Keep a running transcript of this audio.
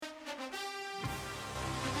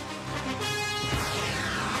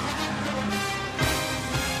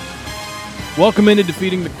Welcome into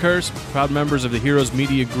Defeating the Curse, proud members of the Heroes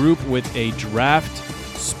Media Group, with a draft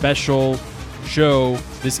special show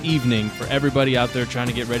this evening for everybody out there trying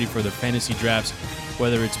to get ready for their fantasy drafts,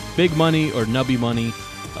 whether it's big money or nubby money.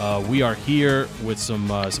 We are here with some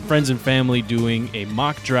friends and family doing a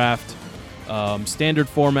mock draft, standard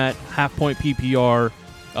format, half-point PPR.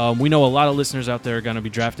 We know a lot of listeners out there are going to be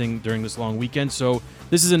drafting during this long weekend, so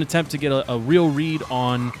this is an attempt to get a real read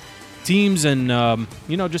on teams and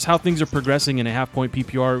just how things are progressing in a half-point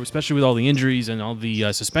PPR, especially with all the injuries and all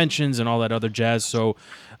the suspensions and all that other jazz. So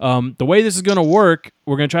the way this is going to work,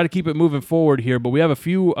 we're going to try to keep it moving forward here, but we have a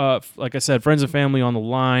few, like I said, friends and family on the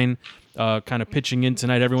line kind of pitching in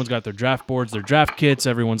tonight. Everyone's got their draft boards, their draft kits.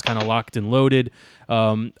 Everyone's kind of locked and loaded.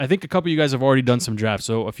 I think a couple of you guys have already done some drafts,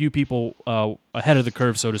 so a few people ahead of the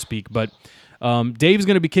curve, so to speak. But Dave's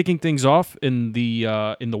going to be kicking things off in the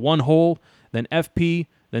one hole, then FP,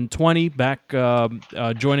 then 20 back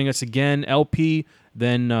joining us again, LP,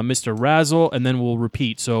 then Mr. Razzle, and then we'll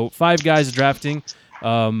repeat. So 5 guys drafting.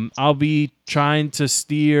 I'll be trying to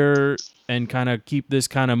steer and kind of keep this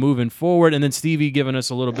kind of moving forward, and then Stevie giving us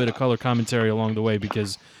a little bit of color commentary along the way,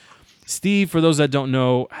 because Steve, for those that don't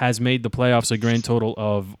know, has made the playoffs a grand total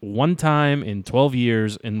of 1 time in 12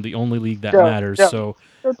 years in the only league that matters. Yeah. So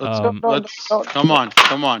Let's come on.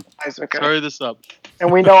 Guys, okay. Hurry this up. And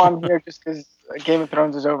we know I'm here just because Game of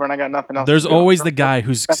Thrones is over and I got nothing else. there's to do. always the guy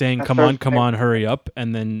who's saying, that's come Thursday. on, hurry up,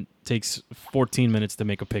 and then takes 14 minutes to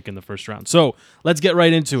make a pick in the first round. So let's get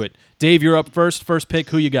right into it. Dave, you're up first. First pick,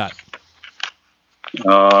 who you got?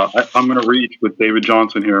 I'm going to reach with David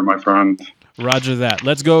Johnson here, my friend. Roger that.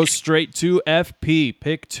 Let's go straight to FP.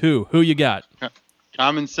 Pick 2. Who you got?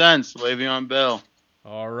 Common sense, Le'Veon Bell.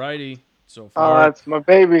 All righty. So Oh, far, that's my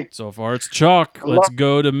baby. it's chalk. I Let's love-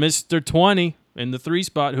 go to Mr. 20 in the 3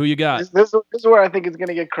 spot. Who you got? This is where I think it's going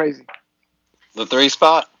to get crazy. The 3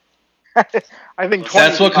 spot? I think 20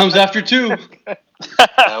 That's what comes after 2. That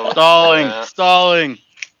was- Stalling.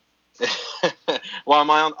 Well, am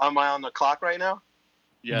I on the clock right now?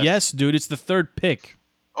 Yes, dude. It's the 3rd pick.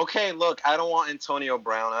 Okay, look, I don't want Antonio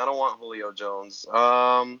Brown. I don't want Julio Jones.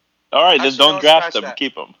 All right, then Actually, don't no, draft scratch them. that.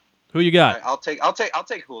 Keep them. Who you all got? right, I'll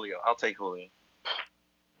take Julio. I'll take Julio.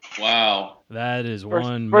 Wow. That is First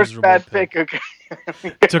one bad miserable pick. Okay.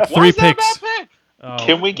 Took Why 3 is that a picks. bad pick? Oh,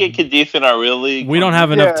 Can we get Cadiz in our real league? We don't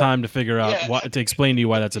have enough Yeah. time to figure out Yeah. to explain to you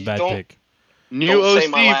why that's a bad Don't- pick. New Don't say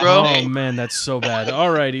my OC, last bro. name. Oh man, that's so bad.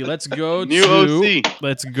 Alrighty, let's go New to OC.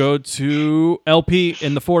 let's go to LP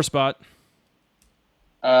in the 4 spot.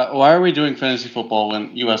 Why are we doing fantasy football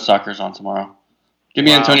when U.S. soccer's on tomorrow? Give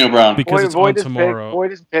me Wow. Antonio Brown. Because it's on Void his tomorrow. pick.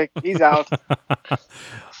 Void his pick. He's out.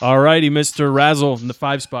 Alrighty, Mr. Razzle in the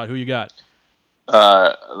 5 spot. Who you got?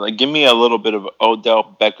 Give me a little bit of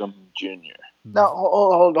Odell Beckham Jr. No,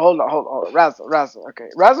 hold on. Razzle. Okay.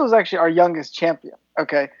 Razzle is actually our youngest champion.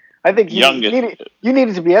 Okay. I think you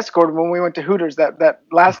needed to be escorted when we went to Hooters that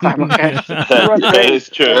last time. Okay. That is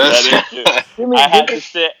true. That is true. Give I had me- to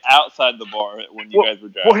sit outside the bar when you guys were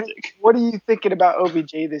drafting. What are you thinking about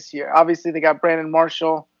OBJ this year? Obviously, they got Brandon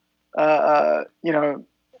Marshall.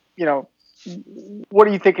 What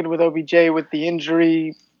are you thinking with OBJ with the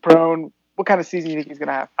injury prone? What kind of season do you think he's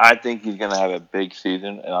gonna have? I think he's going to have a big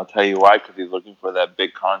season, and I'll tell you why, because he's looking for that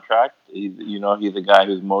big contract. He's a guy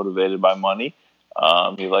who's motivated by money.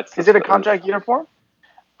 He likes. Is it a contract year for him?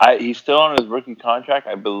 He's still on his rookie contract.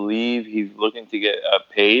 I believe he's looking to get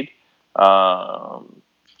paid. Yeah,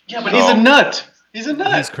 but he's a nut. He's a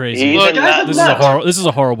nut. He's crazy. He's a nut. This is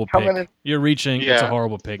a horrible Coming pick. in- You're reaching. It's a Yeah.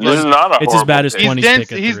 horrible pick. This is not a It's as bad as horrible pick. 20's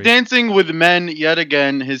pick at He's 3. dancing with men yet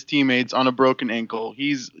again, his teammates, on a broken ankle.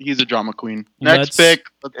 He's a drama queen. Next Let's pick.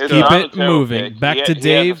 Let's It's go. Keep not it a terrible moving. pick. Back to He has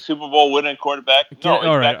Dave. a Super Bowl winning quarterback. No, it's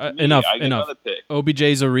all right, back to me. enough. I get another pick.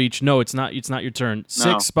 OBJ's a reach. No, it's not. It's not your turn.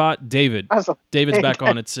 6 spot, David. Razzle. David's back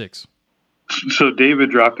on at 6. So David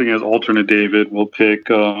drafting as alternate David will pick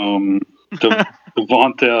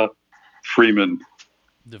Devonta Freeman.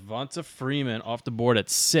 Devonta Freeman off the board at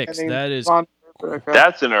 6. I think That is, Von- okay.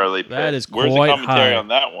 That's an early pick. That is Where's quite the commentary high. on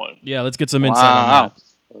that one? yeah. Let's get some insight on Wow.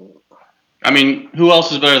 that. I mean, who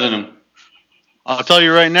else is better than him? I'll tell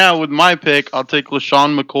you right now, with my pick, I'll take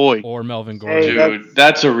LaShawn McCoy. Or Melvin Gordon. Hey, Dude,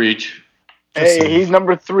 that's a reach. Hey, he's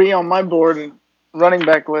number 3 on my board and running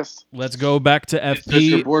back list. Let's go back to Is this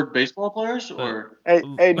your FP. board baseball players or?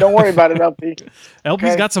 Hey, don't worry about it, LP. LP's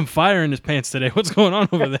okay. got some fire in his pants today. What's going on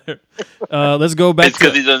over there? Let's go back It's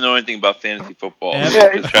because to. he doesn't know anything about fantasy football. Yeah.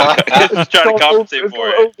 Yeah, He's trying to compensate for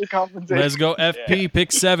it. Let's go FP.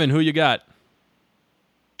 Pick 7. Who you got?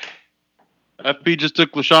 FP just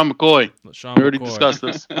took LaShawn McCoy. LaShawn We already McCoy. discussed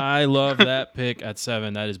this. I love that pick at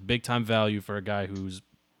 7. That is big time value for a guy who's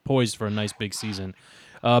poised for a nice big season.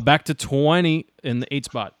 Back to 20 in the 8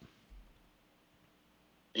 spot.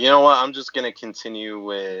 You know what? I'm just gonna continue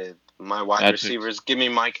with my wide receivers. Give me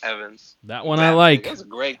Mike Evans. That one I like. That's a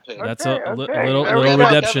great pick. That's Okay, a okay. little Mike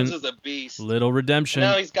redemption. Evans is a beast. Little redemption.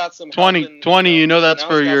 Now he's got some 20, help and, 20. You know that's now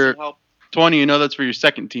for he's got your some help. 20. You know that's for your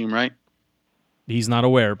second team, right? He's not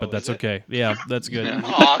aware, but Oh, that's is it? okay. Yeah, that's good.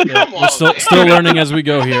 Aw, Yeah, come we're on, still man. learning as we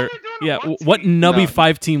go here. Yeah, what nubby No.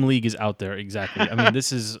 5-team league is out there exactly? I mean,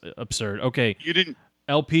 this is absurd. Okay, You didn't.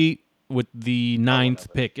 LP with the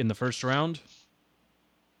 9th pick in the first round.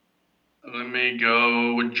 Let me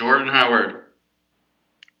go with Jordan Howard.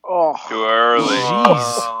 Oh, Too early.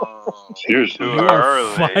 Oh. Seriously. Too You are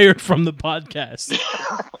early. fired from the podcast.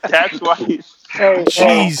 That's why he's hey,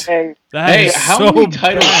 Jeez. hey, That Hey, is how so many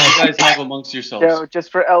titles bad. do you guys have amongst yourselves? Joe,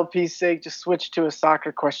 just for LP's sake, just switch to a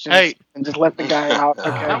soccer question Hey. and just let the guy out. How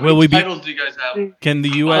Okay. many Will we be- titles do you guys have? Can the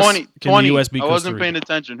U.S. 20. Can 20. the U.S. beat I Costa wasn't Rica? paying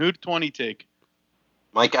attention. Who'd 20 take?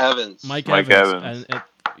 Mike Evans. Mike Mike Evans. Evans.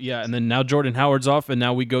 And then now Jordan Howard's off, and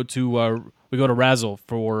now we go to Razzle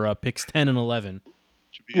for picks 10 and 11.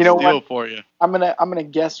 Should be You a know steal what? for you. I'm gonna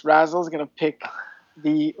guess Razzle's gonna pick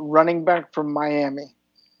the running back from Miami.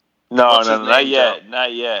 no, What's no, his not name, yet,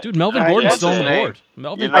 not yet. Dude, Melvin Yeah, Gordon's what's still on his the name? board.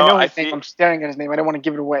 Melvin, You know, I know I his name. see- I'm staring at his name. I don't want to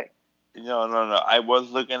give it away. No. I was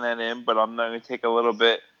looking at him, but I'm going to take a little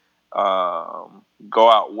bit. Go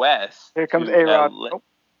out west. Here comes to A-Rod. LA. Nope.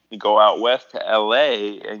 Go out west to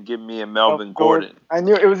L.A. and give me a Melvin Gordon. I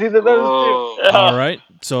knew it was either those two. Whoa. all right.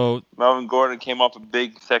 So Melvin Gordon came off a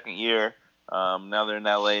big second year. Now they're in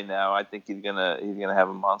L.A. now. I think he's gonna have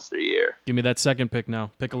a monster year. give me that second pick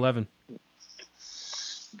now. Pick 11.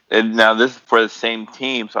 And now this is for the same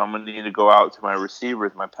team, so I'm gonna need to go out to my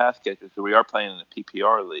receivers, my pass catchers. So we are playing in the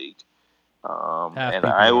PPR league, Half and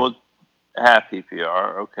PPR. I will have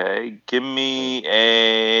PPR. Okay, give me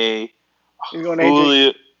a You're going AJ.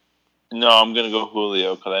 Julio. No, I'm gonna go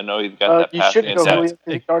Julio because I know he's got that You pass shouldn't go Except- Julio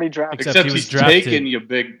because he's already drafted. Except he was he's drafted. taken, you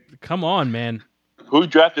big. Come on, man. Who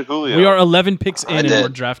drafted Julio? We are 11 picks I in, and did. we're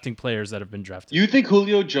drafting players that have been drafted. You think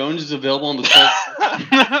Julio Jones is available on the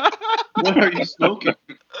 12th? What are you smoking?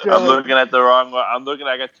 I'm looking at the wrong one.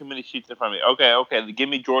 I got too many sheets in front of me. Okay. Give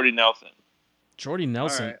me Jordy Nelson. Jordy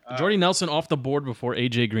Nelson. All right. Jordy Nelson off the board before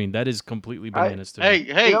AJ Green. That is completely bananas to me.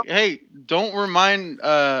 Hey! Don't remind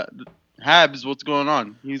Habs what's going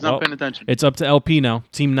on. He's not Well, paying attention. It's up to LP now.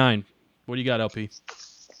 Team 9. What do you got, LP?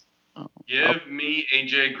 Give me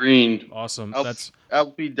AJ Green. Awesome. Elp- That's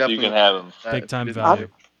LP definitely You can have him. big time Good- value.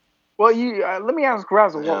 Well, you let me ask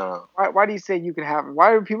Razzle. Yeah. Why do you say you can have him?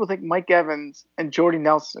 Why do people think Mike Evans and Jordy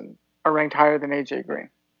Nelson are ranked higher than AJ Green?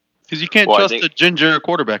 Because you can't Well, I trust think- a ginger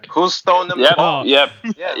quarterback. Who's throwing them Yep. the ball? Yep.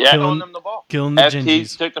 Yeah, who's Yeah. throwing them the ball? Killing the FT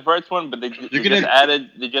Gingies. took the first one, but they gonna-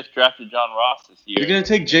 just drafted John Ross this year. You're going to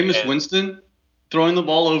take Jameis Yeah. Winston throwing the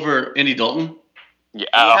ball over Andy Dalton? Yeah,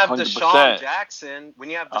 When you have 100%. Deshaun Jackson. When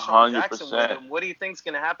you have 100%. Deshaun Jackson with him, what do you think's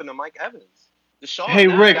going to happen to Mike Evans? Deshaun. Hey,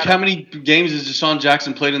 now Rick, gotta- how many games has Deshaun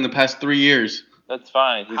Jackson played in the past 3 years? That's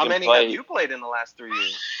fine. He How can many play. have you played in the last 3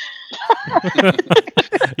 years?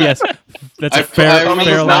 Yes, that's a I fair, remember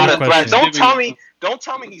fair he's line not of a threat. question. Don't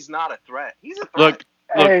tell me he's not a threat. He's a threat. Look,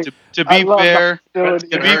 Hey, to I be love fair, the hostility.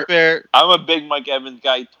 to be fair, I'm a big Mike Evans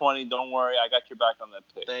guy. 20. Don't worry, I got your back on that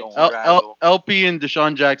pick. Thank Don't you. worry. Razzle. LP and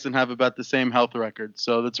Deshaun Jackson have about the same health record,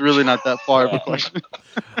 so that's really not that far of a question.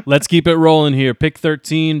 Let's keep it rolling here. Pick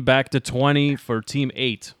 13, back to 20 for Team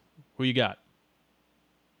 8. Who you got?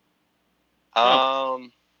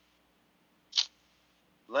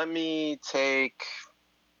 Let me take.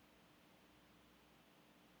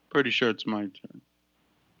 Pretty sure it's my turn.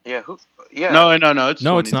 Yeah, who? Yeah. No. It's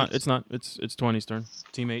No, 20. it's not. It's not. It's 20's turn.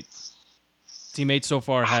 Team 8. Team 8 so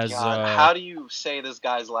far has. God, how do you say this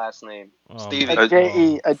guy's last name? oh, Steven. my A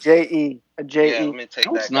J.E. God. A J.E. A Yeah, J.E. let me take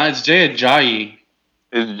No, that. it's not. It's Jay Ajayi.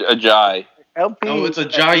 It's Ajay. LP. No, it's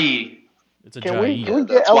Ajayi. It's a Can we- Jai. can we-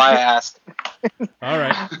 That's why I LP. asked. All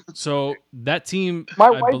right. So that team, My I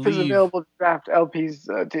wife is believe. available to draft LP's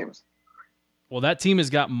teams. Well, that team has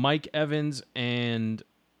got Mike Evans and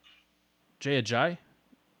Jay Ajayi.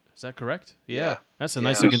 Is that correct? Yeah. That's a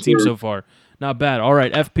nice Yeah. looking team so far. Not bad. All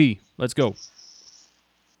right, FP. Let's go.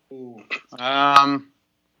 Who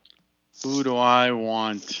do I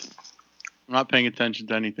want? I'm not paying attention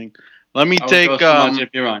to anything. Let me take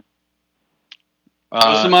Samaje Perine.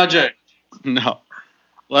 Samaje. no.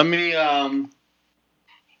 Let me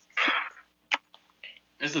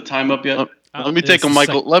Is the time up yet? let me take a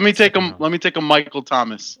Michael. Let me take him. Let me take a Michael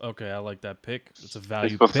Thomas. Okay, I like that pick. It's a He's value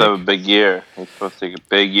supposed pick. to have a big year. He's supposed to take a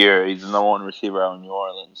big year. He's the number one receiver out in New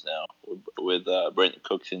Orleans now with Brandon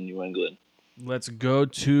Cooks in New England. Let's go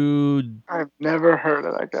to I've never heard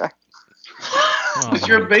of that guy. Because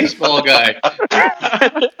you're a baseball guy.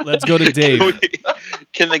 Let's go to Dave.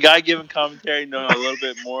 Can the guy giving commentary know a little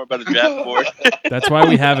bit more about the draft board? That's why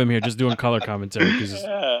we have him here, just doing color commentary. Because it's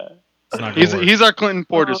not gonna work. He's our Clinton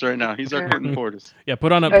Portis right now. He's our Clinton Portis. Yeah,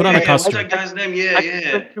 put on a What's custom. that guy's name? I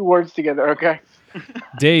can put 2 words together, okay?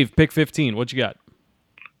 Dave, pick 15. What you got?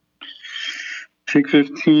 Pick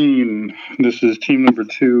 15. This is team number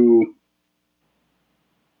 2.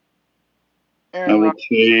 I will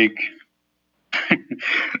take.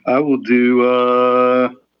 I will do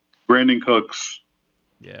Brandon Cooks.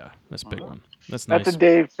 Yeah, that's a big one. That's nice. That's a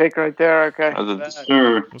Dave pick right there, okay.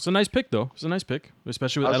 Sure. It's a nice pick, though. It's a nice pick,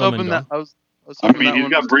 especially with I was Edelman hoping gone. that. I was I hoping mean, that he's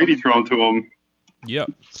one got was Brady coming. thrown to him.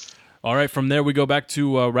 Yep. All right, from there we go back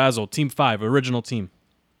to Razzle. Team 5, original team.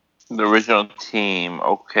 The original team.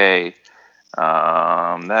 Okay.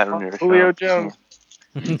 Julio Jones.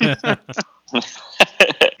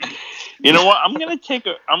 You know what? I'm gonna take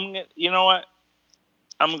a. You know what?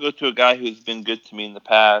 I'm gonna go to a guy who's been good to me in the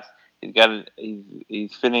past.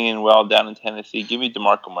 He's fitting in well down in Tennessee. Give me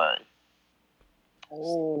DeMarco Murray.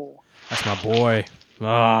 Oh. That's my boy.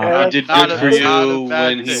 Yeah, He did not good a- for not a you bad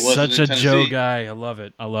when he pick. wasn't Such in a Tennessee. Joe guy. I love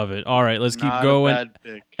it. All right, let's keep Not going. A bad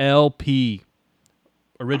pick. LP.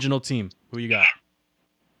 Original team. Who you got?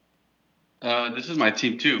 This is my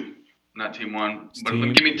team 2, not team 1. It's But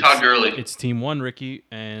team- give me Todd Gurley. It's team 1, Ricky,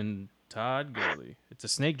 and Todd Gurley. It's a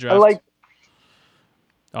snake draft. I like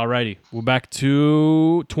Alrighty, we're back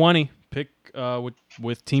to 20. Pick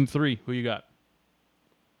with team 3. Who you got?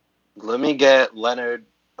 Let me get Leonard.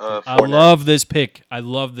 I Fournette. love this pick. That's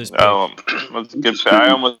That's a good pick. I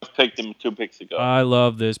almost picked him 2 picks ago. I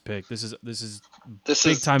love this pick. This is This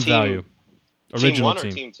big is time team, value. Team Original 1 or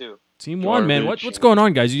team. team 2? Team 1, man. What's going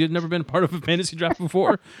on, guys? You've never been part of a fantasy draft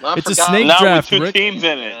before. I It's a forgot. snake Not draft, with 2 Rick. teams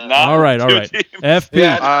in it. Yeah. Not All right. with 2 teams. FP.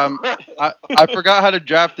 I forgot how to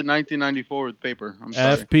draft in 1994 with paper. I'm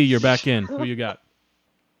sorry. FP, you're back in. Who you got?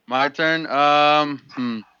 My turn.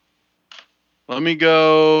 Let me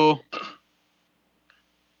go.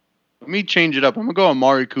 Let me change it up. I'm gonna go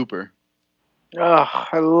Amari Cooper. Oh,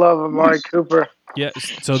 I love Amari Cooper. Yeah.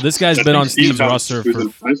 So this guy's been on Steve's roster He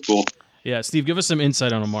was for. in high school. Yeah, Steve, give us some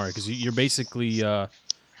insight on Amari because you're basically you're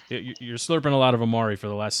slurping a lot of Amari for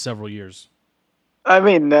the last several years. I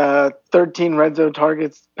mean, 13 red zone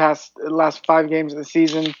targets past the last 5 games of the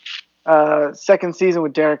season. Second season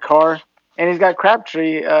with Derek Carr, and he's got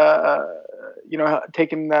Crabtree,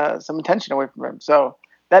 taking some attention away from him. So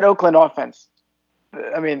that Oakland offense,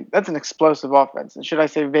 I mean, that's an explosive offense, and should I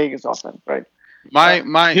say Vegas offense, right?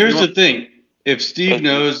 Here's the thing. If Steve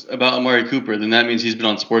knows about Amari Cooper, then that means he's been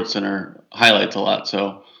on SportsCenter highlights a lot.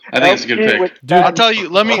 So I think it's a good pick. Dude, I'll tell you.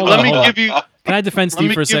 Let me Hold on. give you. Can I defend Let Steve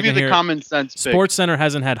me for a give you second the here? common sense pick. Sports Center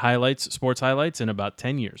hasn't had sports highlights in about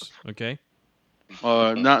 10 years. Okay.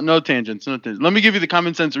 No tangents. Let me give you the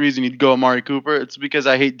common sense reason you'd go Amari Cooper. It's because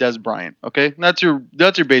I hate Des Bryant. Okay, that's your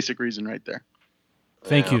basic reason right there.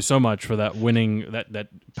 Thank you so much for that that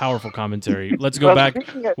powerful commentary. Let's go back.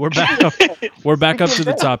 We're back up. We're back up to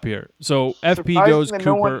the top here. So FP goes Surprising that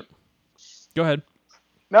no Cooper. one- Go ahead.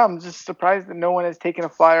 No, I'm just surprised that no one has taken a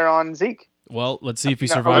flyer on Zeke. Well, let's see if he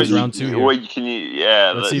No, survives round 2 here. Wait, can you?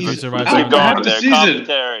 Yeah. Let's see if he survives Keep round going two. there. Half the season.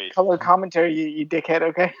 Commentary. Color commentary, you dickhead.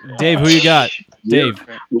 Okay. Dave, who you got? Dave.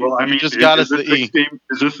 Well, I You mean, just got is us this the E. 6 game?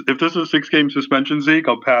 If this is a 6-game suspension, Zeke,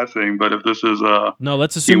 I'm passing. But if this is No,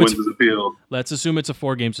 let's he assume wins it's his appeal. let's assume it's a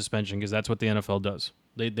 4-game suspension because that's what the NFL does.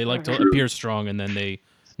 They like to appear strong and then they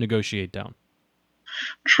negotiate down.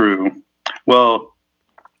 True. Well,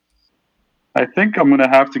 I think I'm going to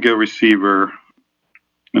have to go receiver,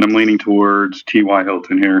 and I'm leaning towards T.Y.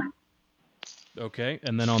 Hilton here. Okay,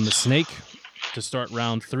 and then on the snake to start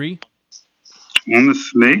round 3. On the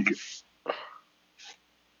snake,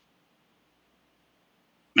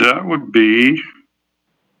 that would be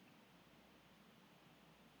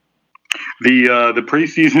the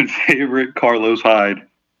preseason favorite, Carlos Hyde.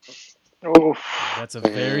 Oh, That's a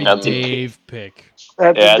very That's a- Dave pick.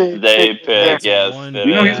 that's Yeah, a it's a Dave pick. That's Yes. one it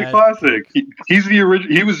You know, is. he's a classic. He's the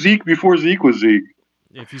original. He was Zeke before Zeke was Zeke.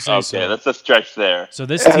 If you say Okay, so. that's a stretch there. So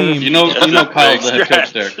this team, You know Kyle's the head coach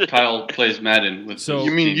Stretch. there. Kyle plays Madden with So- his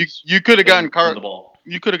You mean teams you could have gotten on the ball.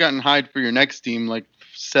 You could have gotten Hyde for your next team like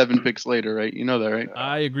 7 picks later, right? You know that, right?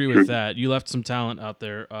 I agree with that. You left some talent out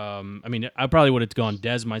there. I mean, I probably would have gone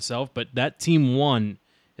Dez myself, but that team 1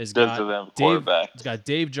 has Does got to them Dave. quarterback. It's got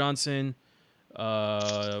Dave Johnson,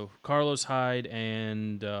 Carlos Hyde,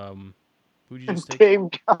 and who did you just take? Dave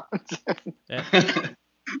Johnson.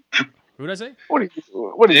 Who did I say? What are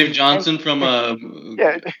you? Dave Johnson from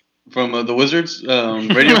Yeah. the Wizards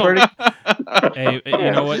radio party. Hey,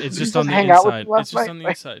 you know what? It's Did you just on just the hang out with inside. him last It's just night? on the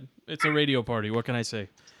inside. It's a radio party. What can I say?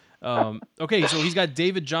 Okay, so he's got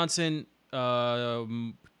David Johnson.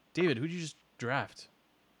 David, who did you just draft?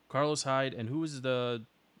 Carlos Hyde, and who was the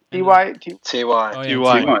T.Y. Oh,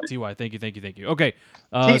 yeah, T.Y. Thank you. Okay.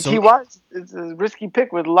 T.Y. is a risky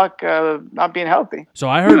pick with Luck not being healthy. So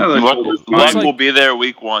I heard Luck will be there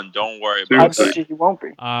week 1. Don't worry about it. I bet he won't be.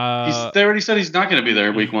 They already said he's not going to be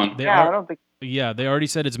there week 1. I don't think. Yeah, they already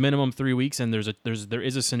said it's minimum 3 weeks, and there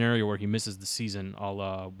is a scenario where he misses the season, a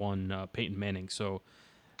la Peyton Manning. So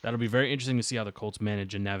that'll be very interesting to see how the Colts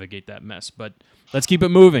manage and navigate that mess. But let's keep it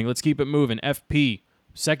moving. FP,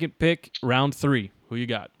 second pick, round 3. Who you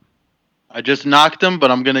got? I just knocked him, but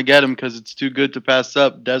I'm going to get him because it's too good to pass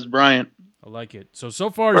up. Des Bryant. I like it. So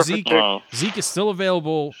far, Zeke is still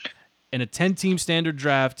available in a 10-team standard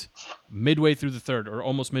draft midway through the third, or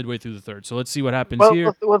almost midway through the third. So let's see what happens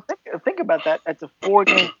here. Well, think about that. That's a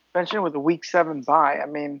 4-game suspension with a week 7 bye. I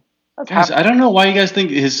mean, guys, I don't know why you guys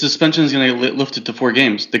think his suspension is going to get lifted to 4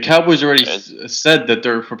 games. The Cowboys already said that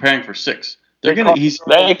they're preparing for 6. He's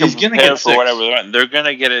gonna get 6. Whatever. They're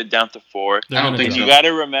gonna get it down to 4. I don't think so. You got to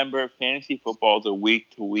remember, fantasy football is a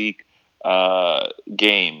week-to-week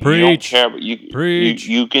game. Preach. You don't care, but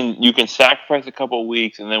you can sacrifice a couple of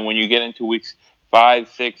weeks, and then when you get into weeks 5,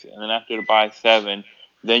 6, and then after the bye 7,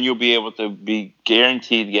 then you'll be able to be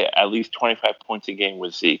guaranteed to get at least 25 points a game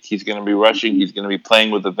with Zeke. He's going to be rushing. He's going to be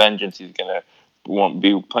playing with a vengeance. He's going to won't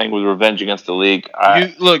be playing with revenge against the league.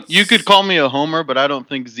 You could call me a homer, but I don't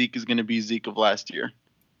think Zeke is going to be Zeke of last year.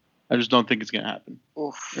 I just don't think it's going to happen.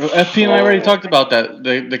 Well, FP and I already talked about that.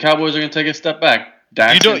 The Cowboys are going to take a step back.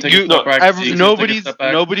 Dak's going to take a step back.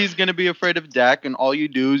 Nobody's going to be afraid of Dak, and all you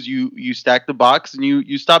do is you stack the box and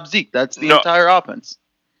you stop Zeke. That's the entire offense.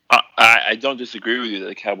 I don't disagree with you that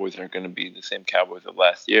the Cowboys aren't going to be the same Cowboys of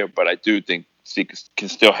last year, but I do think Zeke can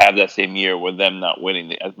still have that same year with them not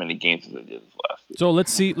winning as many games as they did last year. So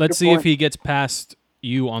let's see if he gets past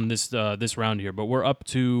you on this round here. But we're up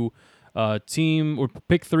to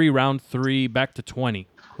pick 3, round 3, back to 20.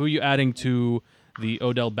 Who are you adding to the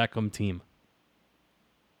Odell Beckham team?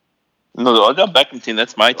 No, the Odell Beckham team.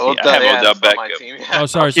 That's my team. I have Odell Beckham. Team, Oh,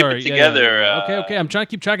 sorry. Keep it together. Okay. I'm trying to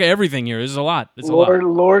keep track of everything here. This is a lot.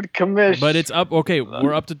 Lord Commish. But it's up. Okay,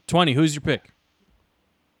 we're up to 20. Who's your pick?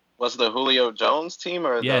 Was the Julio Jones team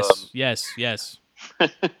or Yes.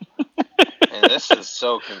 And this is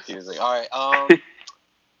so confusing. All right,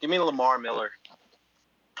 give me Lamar Miller.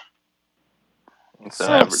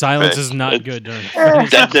 Silence is not good during.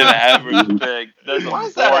 That's an average pick. Why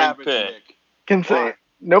is that average pick? Can say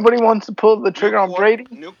nobody wants to pull the trigger on Brady.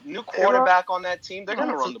 New quarterback on that team. They're going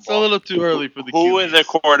to run the ball. It's a little too early for the Who is their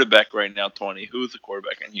quarterback right now, Tony? Who's the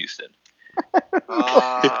quarterback in Houston?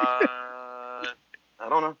 I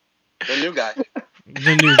don't know. The new guy.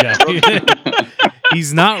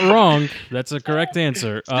 He's not wrong. That's a correct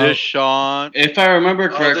answer. Deshaun. If I remember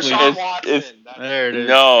correctly, there it is.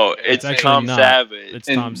 No, it's Tom Savage. It's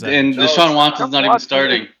Tom Savage. And Deshaun Watson's not even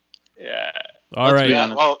starting. Yeah. All right.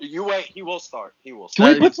 Well, you wait. He will start. Can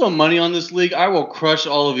we put some money on this league? I will crush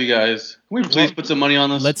all of you guys. Can we please put some money on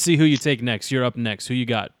this? Let's see who you take next. You're up next. Who you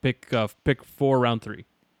got? Pick 4, round 3.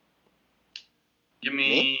 Give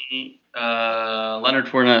me Leonard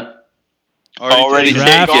Fournette. Already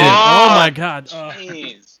drafted. Oh my God.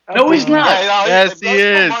 Jeez. No, he's not. Yes, he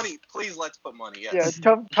is. Please, let's put money. Yes.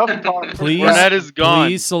 Yeah, tough talk. Please, Fournette is gone.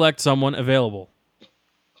 Please select someone available.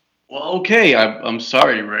 Well, okay. I'm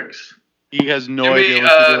sorry, Riggs. He has no Give idea me,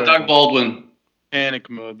 what to do. Doug Baldwin. Panic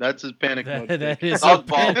mode. That's his panic mode. That is a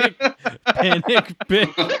panic pick.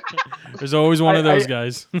 There's always one of those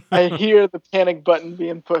guys. I hear the panic button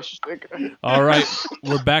being pushed. All right,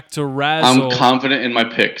 we're back to Razzle. I'm confident in my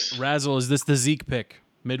picks. Razzle, is this the Zeke pick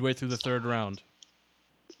midway through the third round?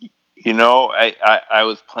 You know, I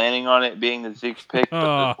was planning on it being the Zeke pick,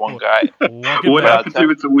 but there's one guy. What happened to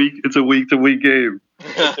it's a week to week game.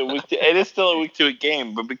 It is still a week-to-week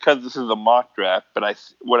game, but because this is a mock draft,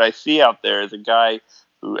 what I see out there is a guy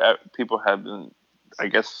who people have been, I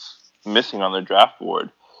guess, missing on their draft board,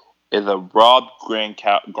 is a Rob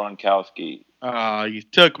Gronkowski. You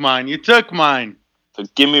took mine. So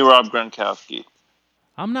give me Rob Gronkowski.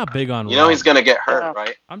 I'm not big on Rob. You know he's going to get hurt,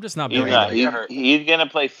 right? I'm just not big on him. He's going to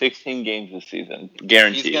play 16 games this season,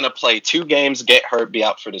 guaranteed. He's going to play 2 games, get hurt, be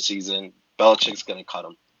out for the season. Belichick's going to cut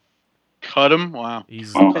him. Cut him? Wow.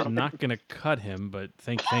 He's not going to cut him, but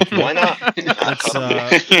thank you. Why not?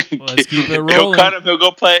 Let's keep it rolling. He'll cut him. He'll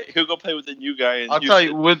go play with the new guy. I'll tell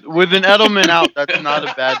you, with an Edelman out, that's not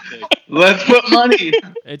a bad pick. Let's put money.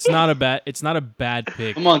 It's not a bad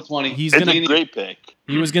pick. Come on, 20. It's a great pick.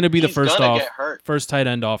 He was going to be the first tight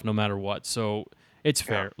end off, no matter what. So it's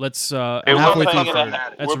fair. Let's halfway through.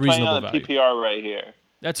 That's we're reasonable playing on the PPR right here.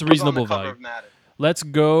 That's a reasonable value. Let's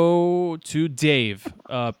go to Dave.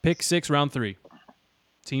 Pick 6, round 3.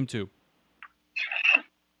 Team 2.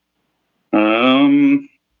 I'm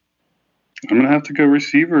gonna have to go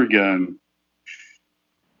receiver again.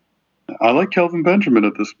 I like Kelvin Benjamin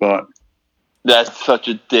at this spot. That's such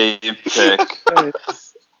a Dave pick.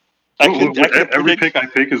 Every pick I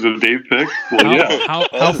pick is a Dave pick. Well,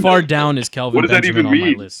 How far down is Kelvin Benjamin on my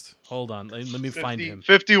list? Hold on, let me find him.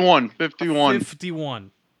 51.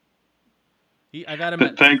 51. I got him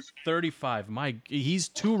at 35. He's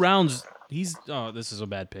 2 rounds. This is a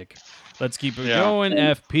bad pick. Let's keep it going.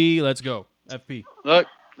 FP, let's go. FP. Look,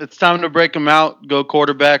 it's time to break him out. Go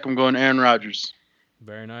quarterback. I'm going Aaron Rodgers.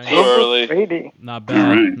 Very nice. Early. Not bad.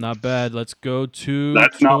 Right. Not bad. Let's go to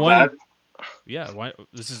That's 20. Not bad. Yeah,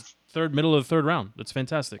 this is middle of the third round. That's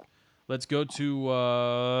fantastic. Let's go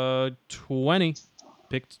to 20.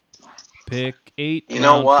 Pick 8. You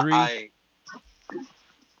know what? 3.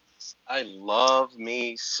 I love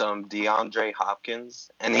me some DeAndre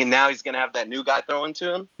Hopkins, and now he's gonna have that new guy throwing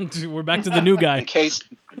to him. We're back to the new guy. in case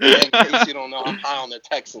you don't know, I'm high on the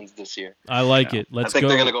Texans this year. I like it. I think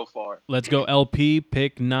they're gonna go far. Let's go LP.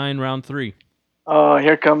 Pick 9, round 3. Oh,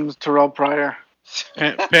 here comes Terrell Pryor.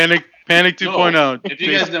 Panic 2.0. No. If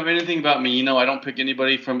you guys know anything about me, I don't pick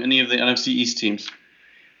anybody from any of the NFC East teams.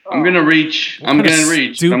 I'm gonna reach. I'm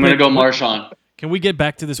gonna go Marshawn. Can we get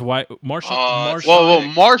back to this? Why Marshawn? Whoa!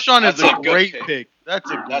 Marshawn is a great pick. That's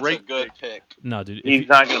a good pick. No, dude. He's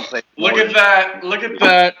not going to play. Look at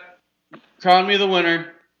that! Crown me the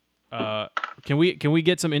winner. Can we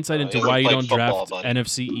get some insight into why you don't draft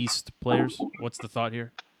NFC East players? What's the thought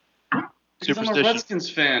here? Because I'm a Redskins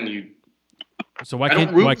fan. So why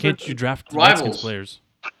can't you draft Redskins players?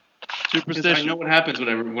 Because I know what happens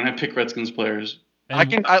when I pick Redskins players.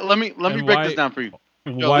 Let me break this down for you.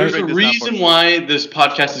 There's a reason why this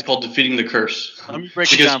podcast is called Defeating the Curse. Let me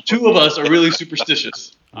break it down. Because 2 of us are really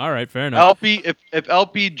superstitious. All right, fair enough. If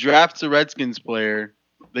LP drafts a Redskins player,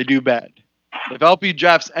 they do bad. If LP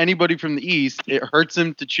drafts anybody from the East, it hurts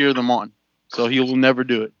him to cheer them on. So he will never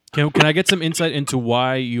do it. Can I get some insight into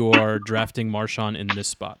why you are drafting Marshawn in this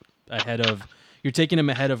spot you're taking him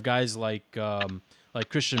ahead of guys like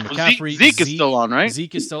Christian McCaffrey. Zeke is still on, right?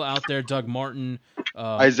 Zeke is still out there. Doug Martin.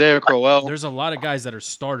 Isaiah Crowell. There's a lot of guys that are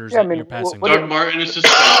starters that you're passing. Doug Martin is just...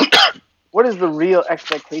 What is the real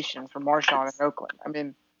expectation for Marshawn in Oakland? I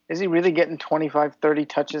mean, is he really getting 25, 30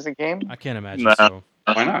 touches a game? I can't imagine so.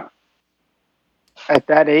 Why not? At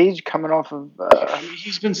that age, coming off of...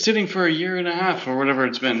 he's been sitting for a year and a half or whatever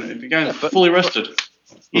it's been. The guy's fully rested.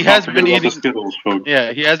 He has been eating Skittles, folks.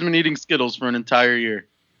 Yeah, he has been eating Skittles for an entire year.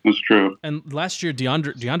 That's true. And last year,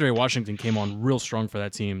 DeAndre Washington came on real strong for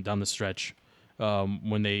that team down the stretch.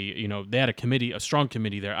 When they had a strong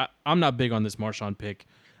committee there. I'm not big on this Marshawn pick.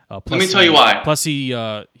 Let me tell you why. Plus, he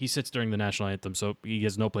sits during the national anthem, so he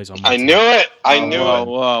has no place on. I knew it.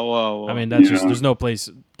 Whoa. I mean, that's just there's no place.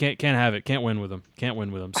 Can't have it. Can't win with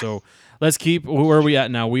him. So let's keep. Where are we at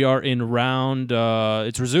now? We are in round.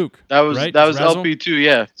 It's Razuk. That was right? That was LP2.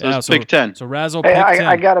 Yeah. So it's pick 10. So Razzle pick 10.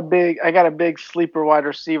 I got a big sleeper wide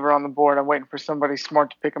receiver on the board. I'm waiting for somebody smart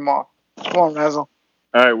to pick him off. Come on, Razzle.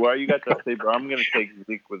 All right, well, you got that sleeper. I'm going to take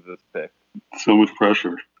Zeke with this pick. So much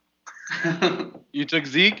pressure. You took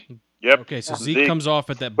Zeke? Yep. Okay, so Zeke comes off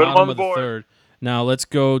at that bottom of the third. Now let's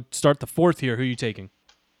go start the fourth here. Who are you taking?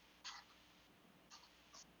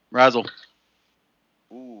 Razzle.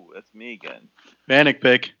 Ooh, that's me again. Panic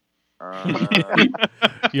pick.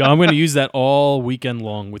 Yeah, I'm going to use that all weekend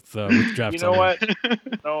long with draft. You know what?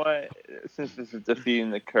 Since this is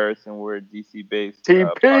defeating the curse and we're a DC based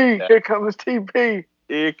TP, here comes TP.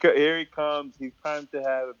 Here he comes. He's trying to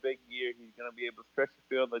have a big year. He's going to be able to stretch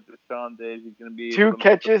the field like Deshaun did. He's going to be 2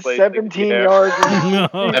 catches, 17 yards.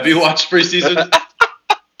 Have you watched preseason?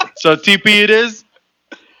 So TP it is.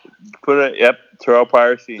 Terrell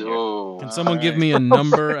Pryor Sr. Can someone give me a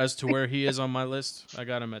number as to where he is on my list? I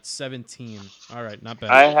got him at 17. All right, not bad.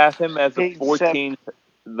 I have him as a 14,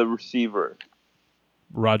 the receiver.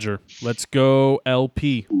 Roger. Let's go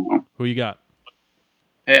LP. Who you got?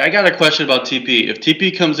 Hey, I got a question about TP. If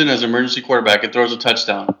TP comes in as emergency quarterback and throws a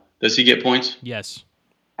touchdown, does he get points? Yes.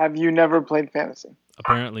 Have you never played fantasy?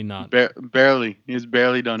 Apparently not. Barely. He's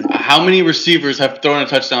barely done it. How many receivers have thrown a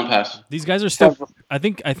touchdown pass? These guys are still. I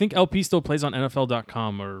think LP still plays on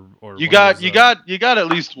NFL.com or. You got at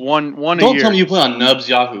least one a year. Don't tell me you play on Nubs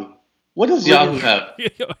Yahoo. What does Yahoo have?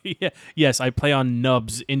 Yeah. Yes, I play on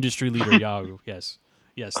Nubs Industry Leader Yahoo. Yes.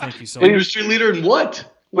 Thank you so much. Industry leader in what?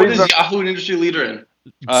 What is Yahoo an industry leader in?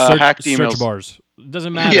 Search bars. It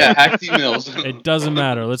doesn't matter. Yeah, hacked emails. It doesn't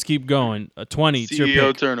matter. Let's keep going. 20. It's your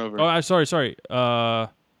pick. Turnover. Oh, I'm sorry.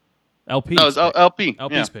 LP. No, it's LP.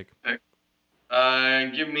 LP's pick.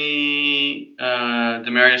 Give me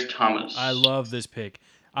Demaryius Thomas. I love this pick.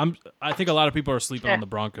 I think a lot of people are sleeping on the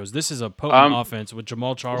Broncos. This is a potent offense with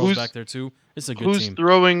Jamal Charles back there too. It's a good team. Who's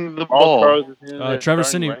throwing the ball? Trevor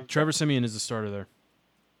Siemian is the starter there.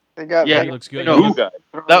 He looks good.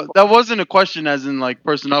 That wasn't a question as in like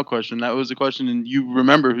personnel question. That was a question and you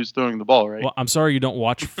remember who's throwing the ball, right? Well, I'm sorry you don't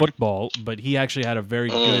watch football, but he actually had a very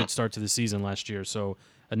good start to the season last year. So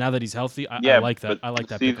now that he's healthy, I like that. I like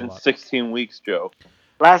that pick a lot. 16 weeks, Joe.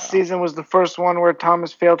 Last season was the first one where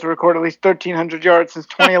Thomas failed to record at least 1,300 yards since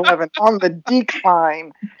 2011 on the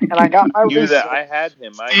decline. And I got my knew that I had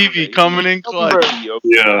him. Stevie coming in clutch.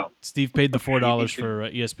 Yeah. Steve paid the $4 for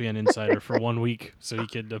ESPN Insider for 1 week so he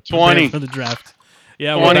could prepare 20 for the draft.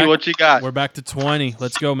 Yeah, 20. What you got? We're back to 20.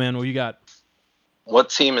 Let's go, man. What you got?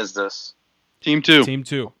 What team is this? Team 2. Team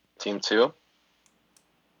 2. Team 2?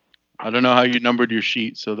 I don't know how you numbered your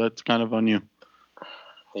sheet, so that's kind of on you.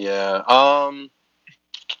 Yeah.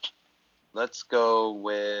 Let's go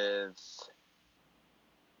with.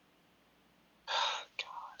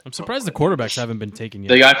 I'm surprised the quarterbacks haven't been taken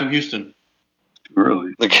yet. The guy from Houston.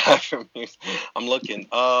 Really? The guy from Houston. I'm looking.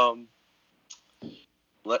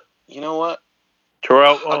 You know what?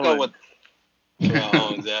 Terrell Owens. I'll go with Terrell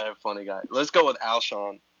Owens. Yeah, funny guy. Let's go with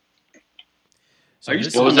Alshon. So are you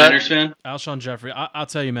still a Niners fan? Alshon Jeffrey. I'll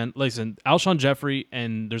tell you, man. Listen, Alshon Jeffrey,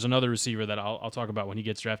 and there's another receiver that I'll talk about when he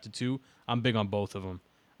gets drafted too. I'm big on both of them.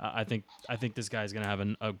 I think this guy's going to have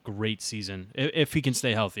a great season if he can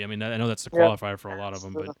stay healthy. I mean, I know that's the qualifier for a lot of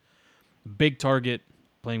them, but big target,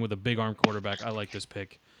 playing with a big arm quarterback. I like this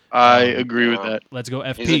pick. I agree with that. Let's go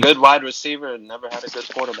FP. He's a good wide receiver and never had a good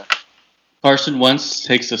quarterback. Carson Wentz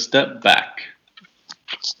takes a step back.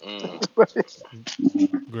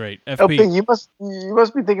 Great. FP. LP, you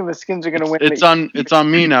must be thinking the Skins are going to win. It's on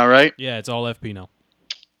me now, right? Yeah, it's all FP now.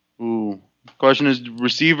 Ooh. Question is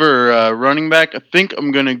receiver or running back? I think I'm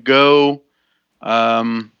going to go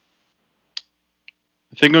Dalvin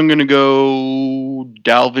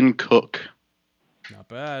Cook. Not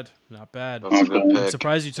bad. That's a good pick. I'm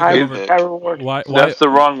surprised you took over. Why? That's the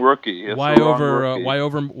wrong rookie. Why over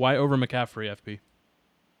McCaffrey, FP?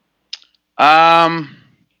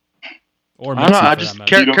 Or I don't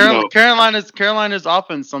know. Carolina's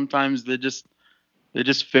offense sometimes they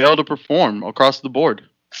just fail to perform across the board.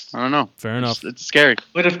 I don't know. Fair enough. It's scary.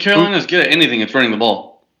 But if Carolina's good at anything, it's running the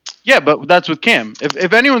ball. Yeah, but that's with Cam.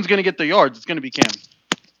 If anyone's going to get the yards, it's going to be Cam.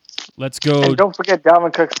 Let's go. And don't forget,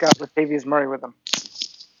 Dalvin Cook's got Latavius Murray with him.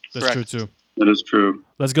 That's Correct. true too. That is true.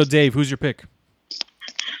 Let's go, Dave. Who's your pick?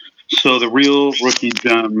 So the real rookie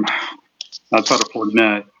gem outside of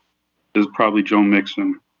Fournette is probably Joe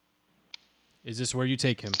Mixon. Is this where you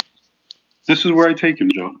take him? This is where I take him,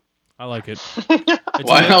 Joe. I like it.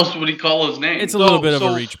 Why else would he call his name? It's a little bit of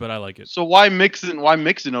a reach, but I like it. So why Mixon over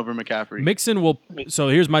McCaffrey? Mixon will. So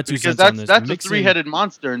here's my 2 cents on this. That's Mixon, a three-headed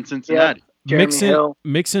monster in Cincinnati. Yeah.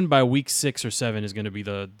 Mixon by week 6 or 7 is going to be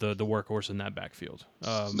the workhorse in that backfield.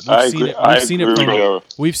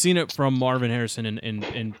 We've seen it from Marvin Harrison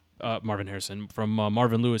from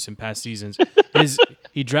Marvin Lewis in past seasons.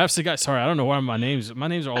 He drafts a guy. Sorry, I don't know why my names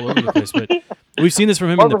are all over the place, but we've seen this from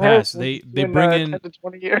him in the past. They bring in 10 to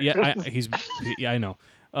 20 years. I know.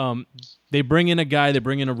 They bring in a guy. They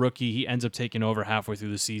bring in a rookie. He ends up taking over halfway through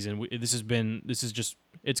the season. It's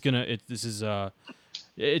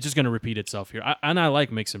just gonna repeat itself here. I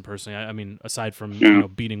like Mixon personally. I mean, aside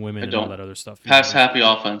from beating women and all that other stuff. Pass happy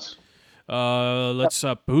offense. Let's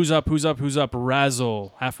up. Who's up?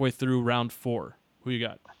 Razzle. Halfway through round 4. Who you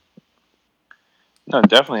got? No,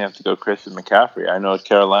 definitely have to go Christian McCaffrey. I know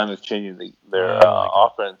Carolina's changing their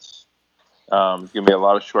offense. It's going to be a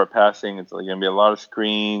lot of short passing. It's going to be a lot of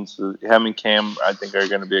screens. Him and Cam, I think, are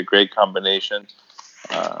going to be a great combination.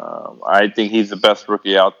 I think he's the best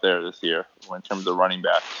rookie out there this year in terms of running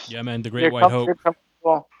backs. Yeah, man, the great white hope.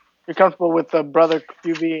 You're comfortable with a brother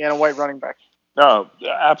QB and a white running back? No,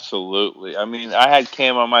 absolutely. I mean, I had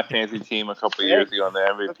Cam on my fantasy team a couple of years ago in the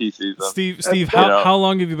MVP season. Steve, how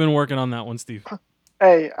long have you been working on that one, Steve?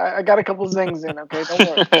 Hey, I got a couple zings in, okay?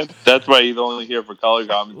 Don't worry. That's why he's only here for color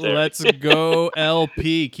commentary. Let's go,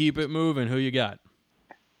 LP. Keep it moving. Who you got?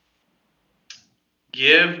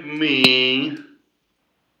 Give me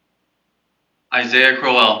Isaiah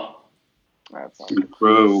Crowell. That's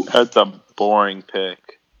a boring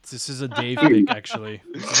pick. This is a Dave pick, actually.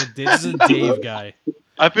 This is a Dave guy.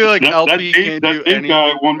 I feel like LP can't do anything. That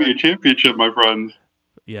guy won me a championship, my friend.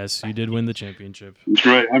 Yes, you did win the championship. That's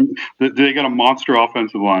right. They got a monster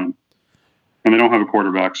offensive line, and they don't have a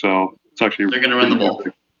quarterback, so it's actually they're going to run the ball.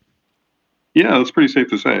 Yeah, that's pretty safe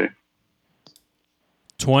to say.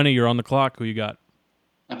 20, you're on the clock. Who you got?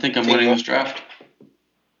 I think I'm winning this draft.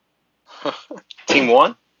 Team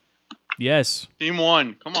 1? Yes. Team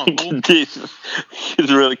 1. Come on, fool. Jesus.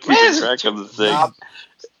 He's really keeping track of the things.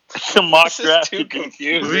 The mock draft too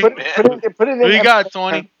confusing, Put man. it in. Who you got,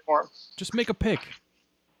 Tony? Just make a pick.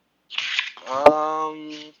 Well,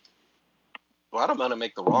 I'm gonna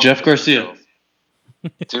make the wrong. Jeff Garcia.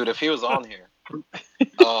 Dude, if he was on here.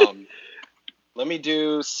 Let me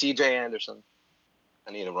do C.J. Anderson.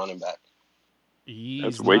 I need a running back.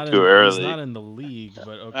 That's way too early. He's not in the league,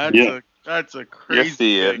 but okay. That's a crazy. Yes,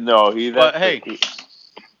 he is. No, he's. But hey,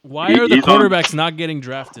 why are the quarterbacks not getting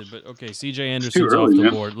drafted? But okay, C.J. Anderson's off the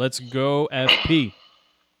board. Let's go FP.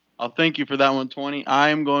 I'll thank you for that one, 20.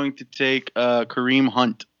 I'm going to take Kareem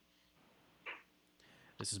Hunt.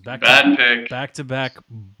 This is back to back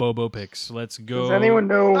Bobo picks. Let's go. Does anyone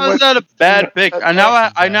know? How's that a bad pick? I now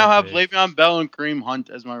have Le'Veon Bell and Kareem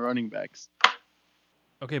Hunt as my running backs.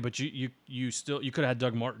 Okay, but you could have had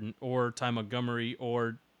Doug Martin or Ty Montgomery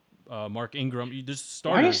or Mark Ingram. You just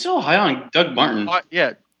started. Why are you so high on Doug Martin?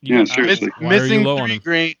 Seriously. Missing 3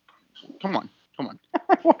 games. Come on.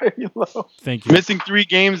 Why are you low? Thank you. Missing 3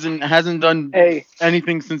 games and hasn't done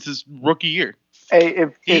anything since his rookie year. Hey,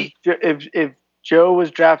 if Joe was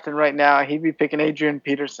drafting right now, he'd be picking Adrian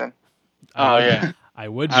Peterson. Oh yeah, I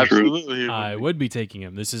would be. Absolutely. I would be taking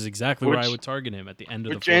him. This is exactly where I would target him at the end of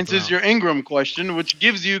the fourth Which answers round. your Ingram question, which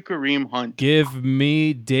gives you Kareem Hunt. Give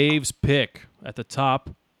me Dave's pick at the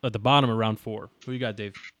bottom of round 4. Who you got,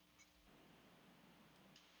 Dave?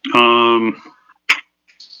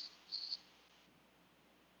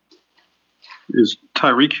 Is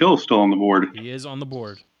Tyreek Hill still on the board? He is on the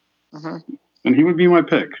board. And he would be my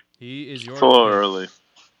pick. He is your. It's a little early.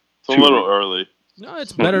 It's a little early. No,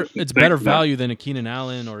 it's better. It's better value than a Keenan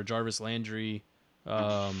Allen or a Jarvis Landry.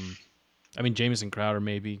 Jamison Crowder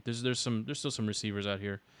maybe. There's still some receivers out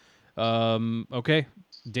here. Okay,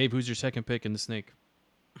 Dave, who's your second pick in the snake?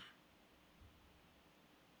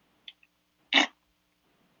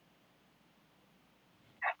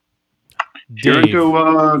 Dave,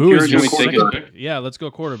 who is your quarterback? Yeah, let's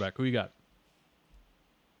go quarterback. Who you got?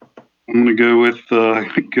 I'm going to go with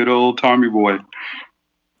good old Tommy Boy.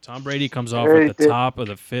 Tom Brady comes off at the top of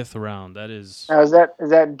the 5th round. That is. Now, is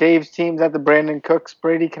that Dave's team? Is that the Brandon Cooks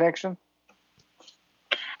Brady connection?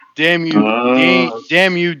 Damn you,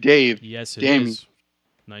 damn you, Dave. Yes, it is.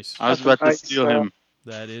 Nice. I was about to steal him.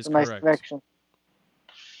 That is correct. Nice connection.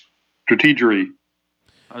 Strategery.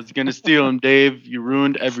 I was going to steal him, Dave. You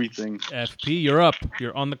ruined everything. FP, you're up.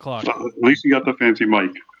 You're on the clock. At least you got the fancy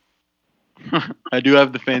mic. I do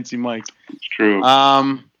have the fancy mic. It's true.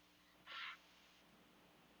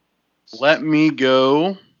 Let me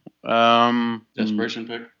go. Desperation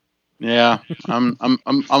pick. Yeah, I'm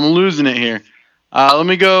losing it here. Let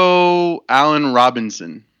me go Allen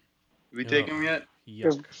Robinson. Did we take him yet?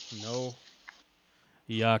 Yuck. No.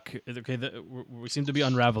 Yuck. Okay, we seem to be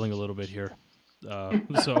unraveling a little bit here. And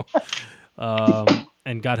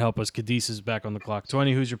God help us, Cadiz is back on the clock.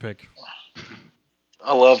 20, who's your pick?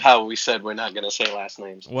 I love how we said we're not going to say last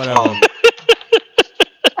names. Whatever.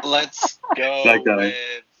 Let's go that guy. with...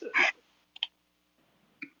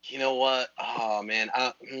 You know what? Oh, man.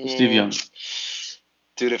 Steve Young.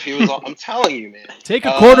 Dude, if he was on... I'm telling you, man. Take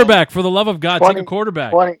a quarterback, for the love of God. 20, take a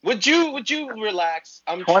quarterback. 20. Would you relax?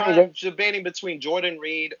 I'm debating between Jordan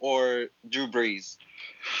Reed or Drew Brees.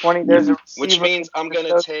 20. There's a which means I'm going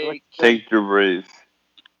to take Drew Brees.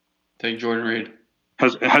 Take Jordan Reed.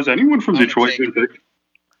 Has anyone from Detroit been picked?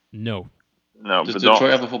 No. No, Does but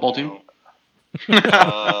Detroit have a football team? They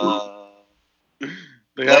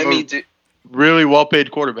have a really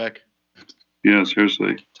well-paid quarterback. Yeah,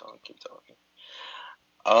 seriously. Keep talking.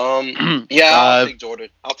 Yeah, I'll take Jordan.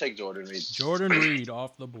 I'll take Jordan Reed. Jordan Reed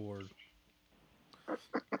off the board.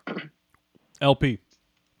 LP.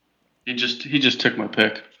 He just took my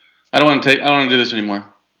pick. I don't want to do this anymore.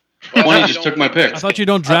 Well, he just took my pick. I thought you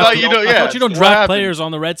don't draft. I thought you don't draft players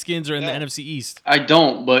on the Redskins or in the NFC East. I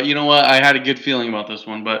don't, but you know what? I had a good feeling about this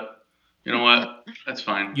one, but you know what? That's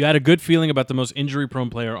fine. You had a good feeling about the most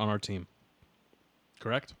injury-prone player on our team.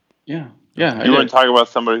 Correct? Yeah. You want to talk about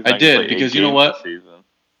somebody? I did because you know what?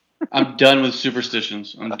 I'm done with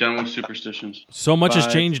superstitions. So much has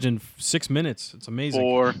changed in 6 minutes. It's amazing.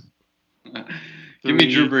 4. Give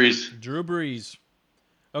me Drew Brees. Drew Brees.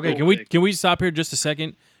 Okay, can we stop here just a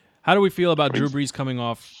second? How do we feel about Drew Brees coming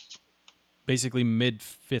off basically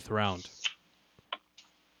mid-5th round?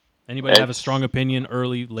 Anybody have a strong opinion,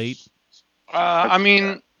 early, late? I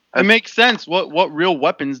mean, it makes sense. What real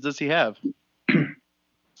weapons does he have?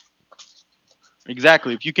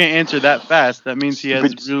 Exactly. If you can't answer that fast, that means he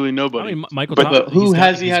has really nobody. I mean, Michael. But who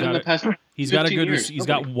has he had in the past? He's got a good. He's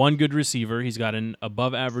got one good receiver. He's got an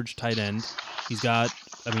above-average tight end. He's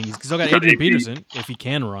still got Adrian Peterson if he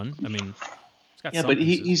can run. I mean, he's got but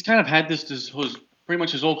he's kind of had this pretty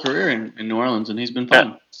much his whole career in New Orleans, and he's been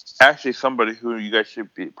fine. Actually, somebody who you guys should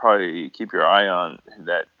probably keep your eye on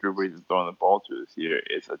that Drew Brees is throwing the ball to this year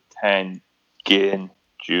is a Ted Ginn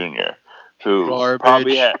Jr. who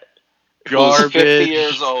probably had. Who's 50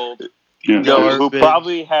 years old. Who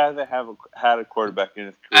probably had a quarterback in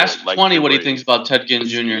his career. Ask 20 what he thinks about Ted Ginn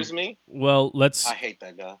Jr. Excuse me? Well, I hate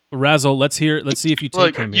that guy. Razzle, let's see if you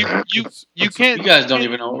take him here. You can't. You guys don't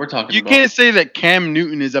even know what we're talking about. You can't say that Cam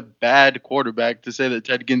Newton is a bad quarterback to say that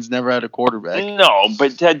Ted Ginn's never had a quarterback. No,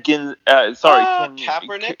 but Ted Ginn.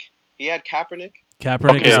 Kaepernick. He had Kaepernick.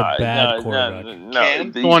 Kaepernick is a bad quarterback.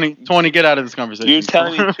 No, 20, get out of this conversation. You're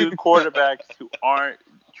telling me two quarterbacks who aren't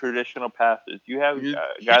traditional passers. You have you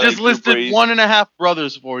just listed 1.5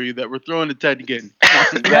 brothers for you that were throwing to Ted Ginn.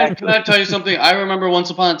 Can I tell you something? I remember once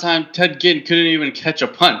upon a time, Ted Ginn couldn't even catch a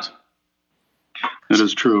punt. That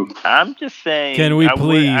is true. I'm just saying. Can we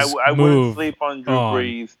please I move wouldn't sleep on Drew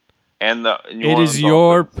Brees and the. It is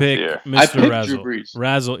your pick, Mr. Razzle. Drew Brees.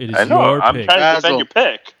 Razzle, it is I know, your I'm pick. trying to defend your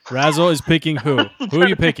pick. Razzle is picking who? Who are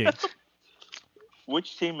you picking?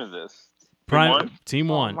 Which team is this? Team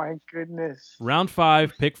 1. Oh my goodness. Round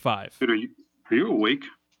 5, pick 5. Dude, are you awake?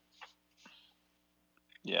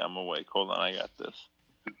 Yeah, I'm awake. Hold on, I got this.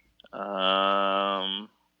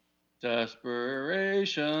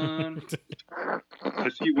 Desperation. I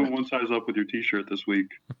see you went one size up with your T-shirt this week.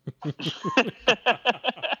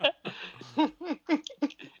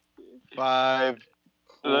 5.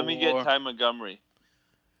 Let me get Ty Montgomery.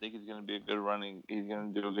 I think he's going to be a good running. He's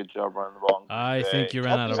going to do a good job running the ball. I think you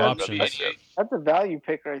ran out of options. That's a value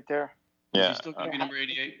pick right there. Yeah. Is he still going to be number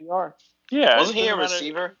 88? Yeah. Wasn't he a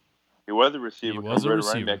receiver? He was a receiver. He was a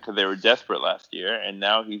receiver. Running back because they were desperate last year, and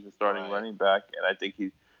now he's a starting running back. And I think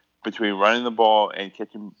he's between running the ball and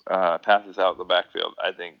catching passes out the backfield.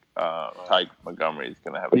 I think Ty Montgomery is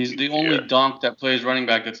going to have. He's the only donk that plays running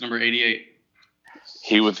back that's number 88.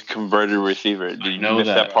 He was a converted receiver. Did you miss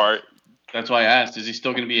that part? That's why I asked. Is he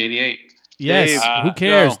still going to be 88? Yes. Who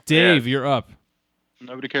cares? Dave, you're up.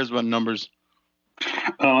 Nobody cares about numbers.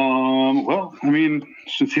 Well, I mean,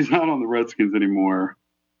 since he's not on the Redskins anymore,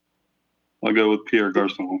 I'll go with Pierre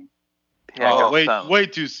Garçon. Way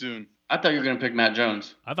too soon. I thought you were going to pick Matt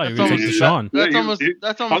Jones. I thought you were going to take Deshaun.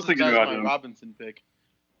 That's almost a Jasmine Robinson pick.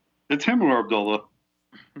 It's him or Abdullah.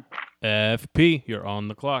 FP, you're on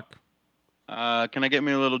the clock. Can I get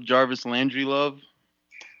me a little Jarvis Landry love?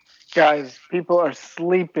 Guys, people are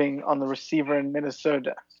sleeping on the receiver in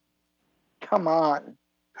Minnesota. Come on.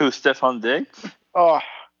 Who, Stephon Diggs? Oh,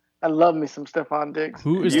 I love me some Stephon Diggs.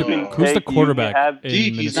 Who's the quarterback?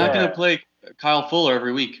 He's not going to play Kyle Fuller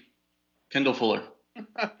every week. Kendall Fuller.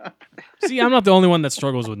 See, I'm not the only one that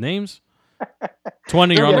struggles with names.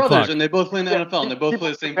 20, you're on the clock. And they both play in the NFL, and they both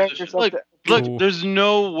play the same position. Look, there's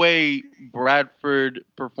no way Bradford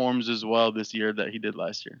performs as well this year that he did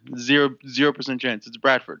last year. 0% chance. It's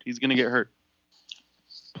Bradford. He's going to get hurt.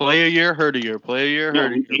 Play a year, hurt a year. Play a year,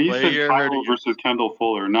 hurt a year. He said Kyle versus Kendall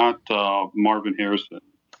Fuller, not Marvin Harrison.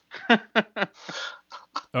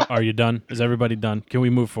 Are you done? Is everybody done? Can we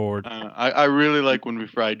move forward? I really like when we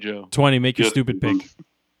fry Joe. 20, make your stupid pick.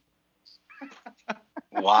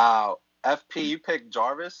 Wow. FP, you picked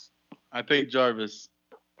Jarvis? I picked Jarvis.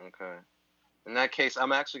 Okay. In that case,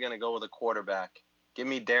 I'm actually going to go with a quarterback. Give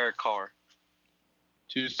me Derek Carr.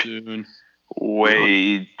 Too soon.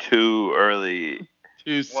 Way too early.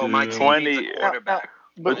 Too soon. Well, my team needs a quarterback.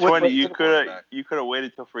 But 20, you could have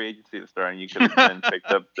waited till free agency to start, and you could have then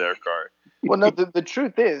picked up Derek Carr. Well, no, the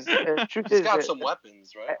truth is, he's got some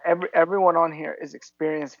weapons, right? Everyone on here is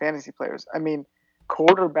experienced fantasy players. I mean,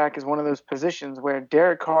 quarterback is one of those positions where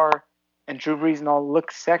Derek Carr and Drew Brees and all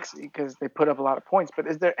look sexy because they put up a lot of points. But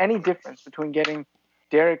is there any difference between getting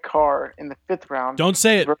Derek Carr in the 5th round? Don't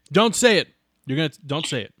say it. Don't say it. Don't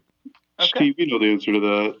say it. Okay. Steve, you know the answer to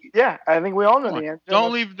that. Yeah, I think we all know the answer.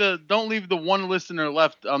 Don't leave the one listener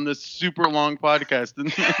left on this super long podcast in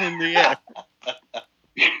the air.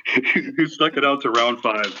 Who stuck it out to round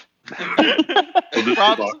 5?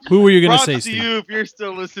 Who were you going to say, Steve? Steve? You if you're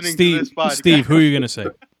still listening to this podcast. Steve, who are you going to say?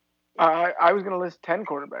 I was going to list 10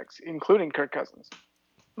 quarterbacks, including Kirk Cousins.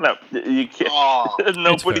 No, you can't.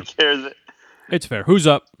 Nobody cares. It's fair. Who's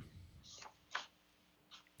up?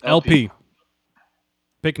 LP.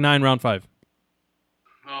 Pick 9, round 5.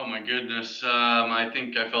 Oh, my goodness. I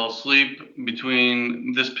think I fell asleep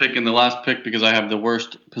between this pick and the last pick because I have the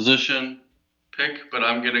worst position pick, but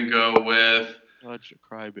I'm going to go with... Let you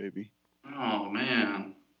cry, baby. Oh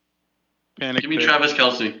man. Panic. Give me pick. Travis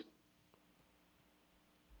Kelce.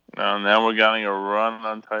 Now we're getting a run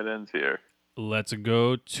on tight ends here. Let's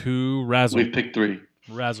go to Razzle. We've picked 3.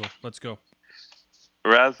 Razzle, let's go.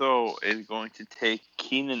 Razzle is going to take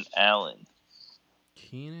Keenan Allen.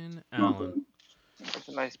 Keenan Allen. That's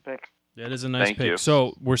a nice pick. That is a nice Thank pick. you.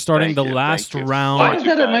 So we're starting Thank the you, last thank you. round. Why is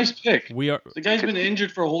that a nice pick? We are The guy's been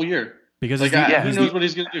injured for a whole year. because Like, he's the, who he's knows the, what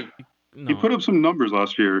he's gonna do? no, He put up some numbers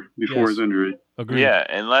last year before Yes. his injury. agreed. Yeah,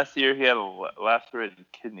 and last year he had a lacerated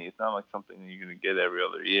kidney. It's not like something you're going to get every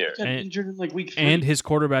other year. He got And- injured in like week 3. And his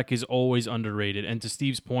quarterback is always underrated. And to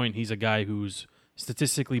Steve's point, he's a guy who's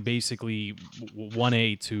statistically basically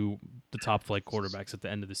 1A to the top flight quarterbacks at the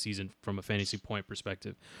end of the season from a fantasy point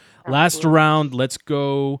perspective. Last Absolutely. round, let's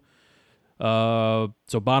go.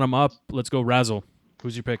 So bottom up, let's go Razzle.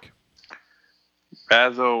 Who's your pick?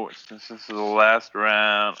 Razzle, since this is the last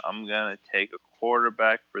round, I'm going to take a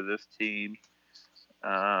quarterback for this team.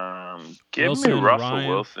 Give Wilson, me Russell Ryan.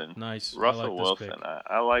 Wilson. Nice. Russell I like Wilson. this pick.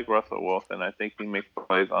 I like Russell Wilson. I think he makes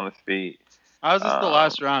plays on his feet. How is this the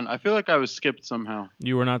last round? I feel like I was skipped somehow.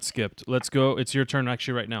 You were not skipped. Let's go. It's your turn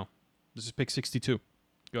actually right now. This is pick 62.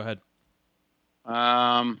 Go ahead.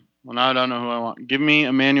 Well, now I don't know who I want. Give me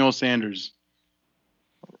Emmanuel Sanders.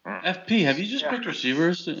 FP, have you just picked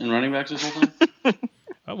receivers and running backs this whole time?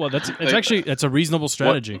 Oh, well, that's a reasonable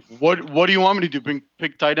strategy. What do you want me to do?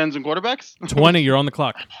 Pick tight ends and quarterbacks? 20, you're on the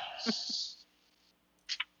clock.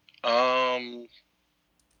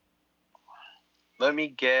 Let me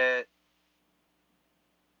get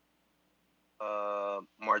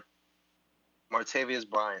Martavius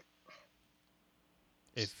Bryant.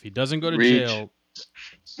 If he doesn't go to Reach. jail,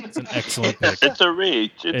 it's an excellent pick. It's a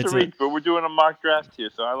reach. It's It's a reach, but we're doing a mock draft here,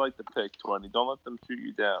 so I like to pick 20. Don't let them shoot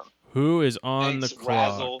you down. Who is on Thanks, the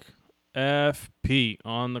clock? Razzle. FP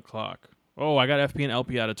on the clock. Oh, I got FP and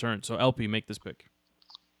LP out of turn. So LP, make this pick.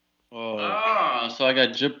 Oh. So I got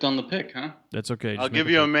gypped on the pick, huh? That's okay. I'll just give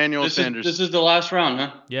make a you pick. Emmanuel Sanders. This is the last round,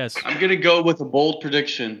 huh? Yes, I'm gonna go with a bold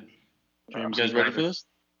prediction. James You guys ready for this?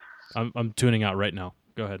 I'm tuning out right now.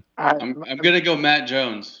 Go ahead. I'm gonna go Matt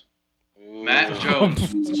Jones. Matt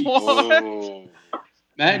Jones. Ooh.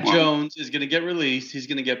 Matt Jones is gonna get released. He's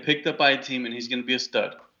gonna get picked up by a team, and he's gonna be a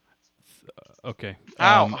stud. Okay.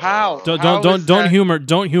 How? Don't How is that-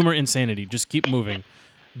 humor insanity. Just keep moving.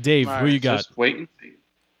 Dave, who you got? Just wait and see.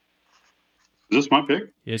 Is this my pick?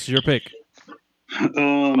 It's your pick. By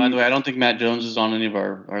the way, I don't think Matt Jones is on any of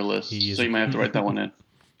our lists, He is- so you might have to write that one in.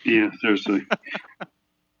 Yeah, seriously.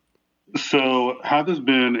 So, had this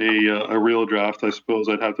been a real draft, I suppose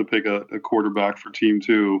I'd have to pick a quarterback for Team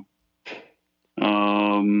 2.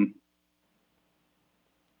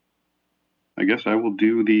 I guess I will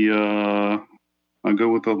do I'll go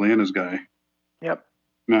with Atlanta's guy, Yep.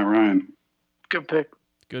 Matt Ryan. Good pick.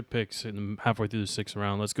 Good picks. And halfway through the sixth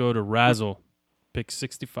round. Let's go to Razzle. Pick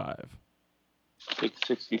 65. Pick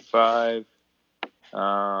 65.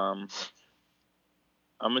 I'm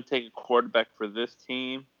going to take a quarterback for this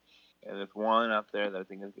team. And there's one out there that I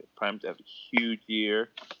think is primed to have a huge year.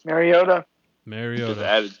 Mariota. Just Mariota.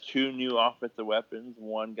 added 2 new offensive weapons.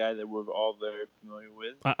 One guy that we're all very familiar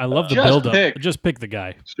with. I love the Just build-up. pick. Just pick the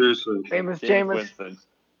guy. Seriously. Famous James Jameis. Winston.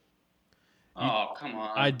 Oh, come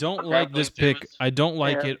on. I don't Crap like this like pick. I don't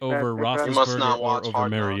like Yeah, it over fair, fair. You must not Roethlisberger or watch over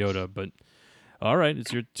Hard Knocks. Mariota. But all right,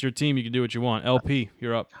 it's your team. You can do what you want. LP,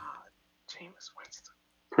 you're up. Jameis Winston.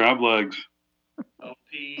 Crab legs.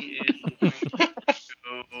 LP is going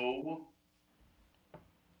to go.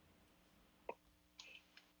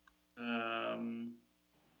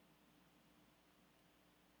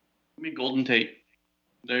 Give me Golden Tate.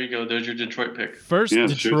 There you go. There's your Detroit pick. First Yeah,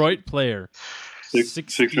 Detroit player.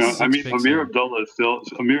 Six rounds. I mean, picks Amir in. Abdullah's still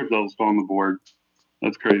on the board.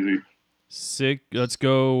 That's crazy. Let's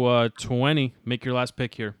go 20. Make your last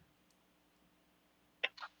pick here.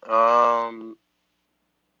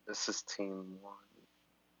 This is team 1.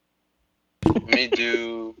 Let me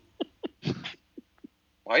do.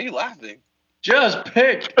 Why are you laughing? Just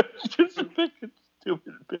pick. Just pick a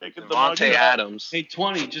stupid pick. at the Devontae market. Adams. Hey,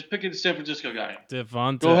 20. Just pick a San Francisco guy.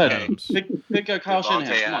 Devonta Go ahead. Adams. Pick a Kyle Devontae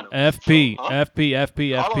Shanahan. Come on. Adams. FP, Huh?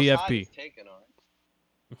 FP. Carlos Hyde is taken, all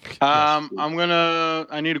right.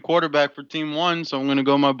 I need a quarterback for Team 1, so I'm gonna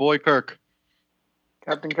go my boy Kirk.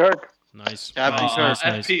 Captain Kirk. Nice. Captain nice, Kirk. nice,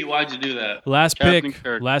 nice. FP, why'd you do that? Last Captain pick.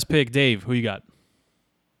 Kirk. Last pick. Dave, who you got?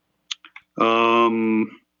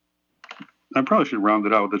 I probably should round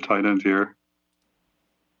it out with the tight end here.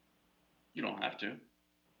 You don't have to.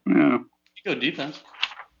 Yeah, You go defense.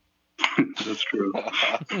 that's true.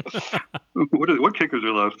 What kickers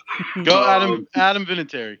are left? Go Adam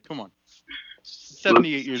Vinatieri. Come on.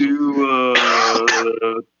 78 Let's years old.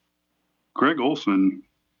 do Greg Olsen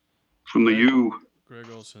from the U. Greg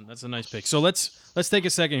Olsen. That's a nice pick. So let's take a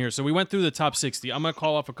second here. So we went through the top 60. I'm gonna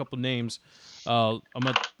call off a couple names. Let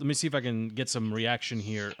me see if I can get some reaction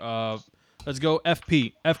here. Let's go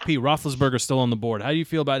FP. Roethlisberger still on the board. How do you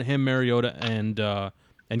feel about him, Mariota,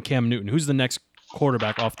 and Cam Newton? Who's the next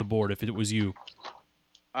quarterback off the board if it was you?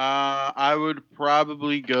 I would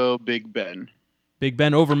probably go Big Ben. Big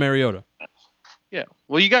Ben over Mariota. Yeah.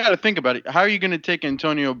 Well, you got to think about it. How are you going to take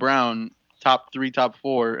Antonio Brown top 3, top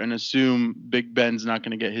 4, and assume Big Ben's not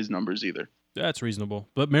going to get his numbers either? That's reasonable.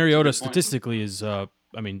 But Mariota statistically is, I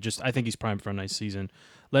think he's primed for a nice season.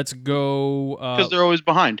 Let's go. Because they're always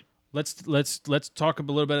behind. Let's talk a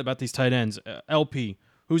little bit about these tight ends. LP,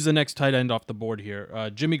 who's the next tight end off the board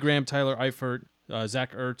here? Jimmy Graham, Tyler Eifert,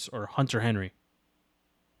 Zach Ertz, or Hunter Henry?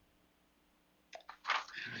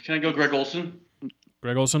 Can I go Greg Olsen?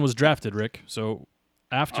 Greg Olsen was drafted, Rick. So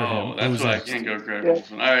after him, that's who's why next? I can't go Greg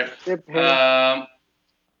Olsen. All right.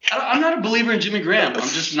 I'm not a believer in Jimmy Graham. I'm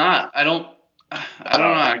just not. I don't know.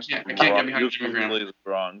 I can't get behind Jimmy Graham. Completely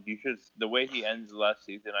wrong. You should. The way he ends last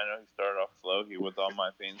season, I know he started off slow. He was on my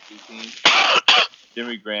fantasy team.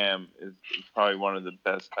 Jimmy Graham is probably one of the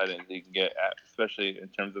best tight ends you can get at, especially in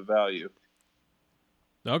terms of value.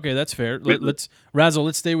 Okay, that's fair. Let's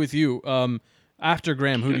stay with you. After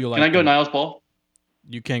Graham, who do you like? Can I go Niles Paul?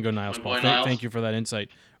 You can go Niles Paul. Niles. Thank you for that insight.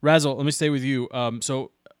 Razzle, let me stay with you. So,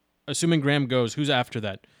 assuming Graham goes, who's after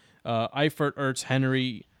that? Eifert, Ertz,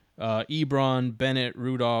 Henry, Ebron, Bennett,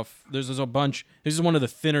 Rudolph. There's a bunch. This is one of the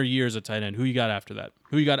thinner years of tight end. Who you got after that?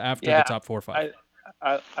 Who you got after the top 4 or 5?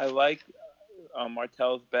 I like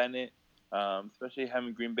Martellus Bennett, especially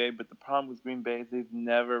having Green Bay. But the problem with Green Bay is they've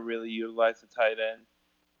never really utilized a tight end.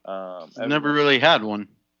 Never really had one.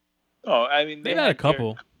 Oh, I mean they had a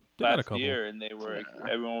couple. Last year, and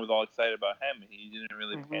everyone was all excited about him, and he didn't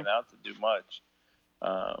really pan out to do much.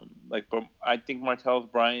 But I think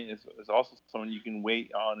Martellus Bryant is also someone you can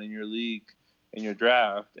wait on in your league, in your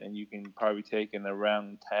draft, and you can probably take in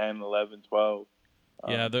around 10, 11, 12.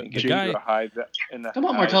 Yeah, the guy. Come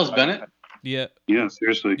on, Martellus Bennett. Yeah,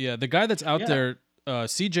 seriously. Yeah, the guy that's out there,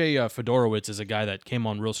 CJ Fedorowicz, is a guy that came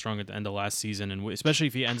on real strong at the end of last season, and especially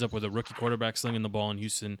if he ends up with a rookie quarterback slinging the ball in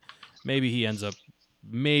Houston, maybe he ends up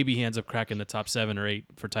cracking the top 7 or 8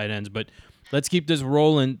 for tight ends. But let's keep this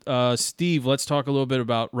rolling. Steve, let's talk a little bit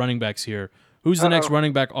about running backs here. Who's the next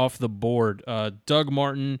running back off the board? Doug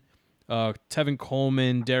Martin, Tevin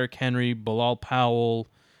Coleman, Derrick Henry, Bilal Powell,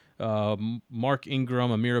 Mark Ingram,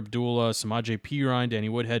 Amir Abdullah, Samaje Perine, Danny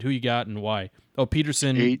Woodhead. Who you got and why? Oh,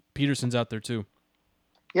 Peterson's out there too.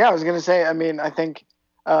 Yeah, I was going to say, I think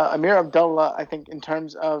Amir Abdullah, I think in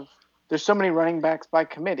terms of there's so many running backs by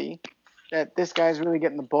committee that this guy's really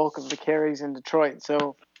getting the bulk of the carries in Detroit.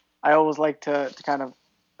 So I always like to kind of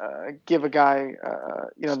give a guy,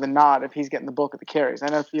 the nod if he's getting the bulk of the carries. I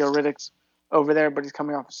know Theo Riddick's over there, but he's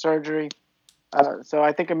coming off of surgery. So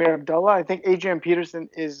I think Amir Abdullah. I think Adrian Peterson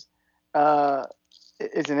is an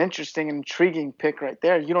interesting, intriguing pick right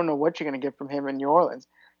there. You don't know what you're going to get from him in New Orleans.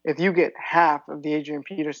 If you get half of the Adrian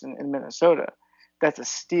Peterson in Minnesota, that's a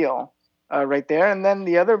steal right there. And then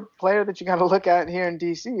the other player that you got to look at here in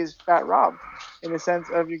DC is Fat Rob, in the sense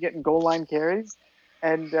of you're getting goal line carries,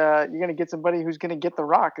 and you're going to get somebody who's going to get the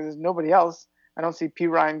rock. Because there's nobody else. I don't see P.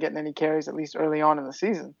 Ryan getting any carries, at least early on in the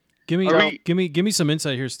season. Give me some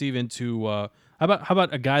insight here, Steve, into how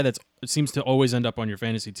about a guy that seems to always end up on your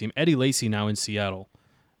fantasy team, Eddie Lacy, now in Seattle.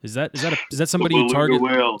 Is that somebody you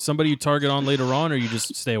target on later on, or you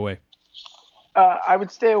just stay away? I would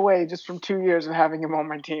stay away just from 2 years of having him on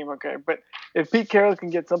my team. Okay, but if Pete Carroll can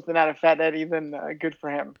get something out of Fat Eddie, then good for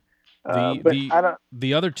him.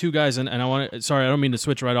 The other two guys, and I don't mean to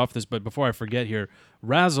switch right off this, but before I forget here,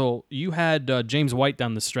 Razzle, you had James White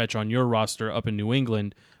down the stretch on your roster up in New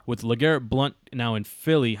England with LeGarrette Blount now in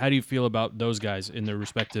Philly. How do you feel about those guys in their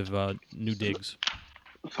respective new digs?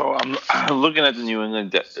 So I'm looking at the New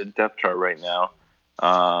England depth chart right now.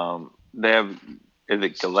 They have, is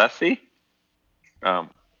it Gillespie?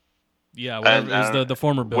 Whatever the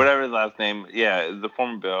former Bill. Whatever his last name, the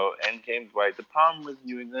former Bill and James White. The problem with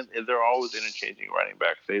New England is they're always interchanging running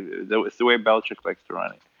backs. It's the way Belichick likes to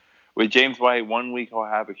run it. With James White, 1 week he'll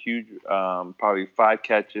have a huge, probably 5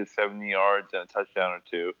 catches, 70 yards, and a touchdown or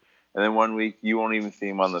 2. And then 1 week you won't even see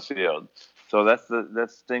him on the field. So that's the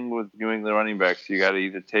thing with New England running backs. You got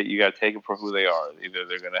to take them for who they are. Either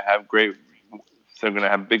they're going to have they're going to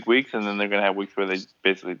have big weeks, and then they're going to have weeks where they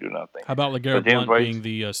basically do nothing. How about LeGarrette Blount being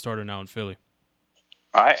the starter now in Philly?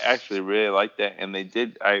 I actually really like that, and they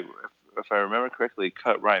did. If I remember correctly,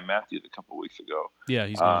 cut Ryan Matthews a couple weeks ago. Yeah,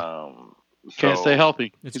 he's gone. Can't stay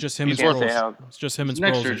healthy. It's just him and Sproles. It's just him and Sproles.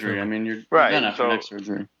 Neck surgery. I mean, you're right. done after neck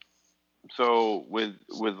surgery. So with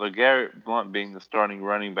LeGarrette Blount being the starting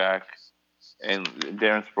running back and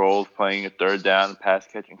Darren Sproles playing a third down pass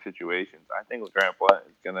catching situations, I think LeGarrette Blount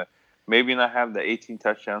is gonna maybe not have the 18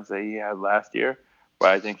 touchdowns that he had last year, but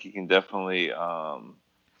I think he can definitely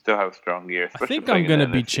still have a strong year. I think I'm gonna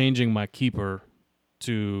be changing my keeper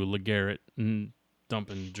to LeGarrette and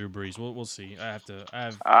dumping Drew Brees. We'll see. I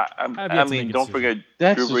mean, don't forget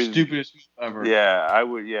that's Drew Brees. The stupidest ever. Yeah, I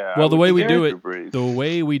would. Yeah. Well, the way we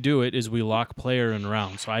do it is we lock player in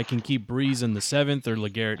round, so I can keep Brees in the 7th or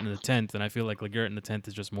LeGarrette in the 10th, and I feel like LeGarrette in the 10th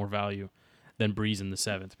is just more value than Brees in the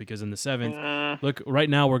 7th, because in the 7th, look, right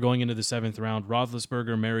now we're going into the 7th round.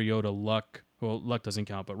 Roethlisberger, Mariota, Luck. Well, Luck doesn't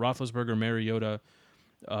count, but Roethlisberger, Mariota,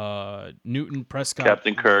 Newton, Prescott,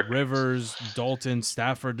 Captain Kirk, Rivers, Dalton,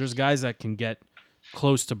 Stafford. There's guys that can get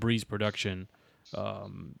close to Brees production. I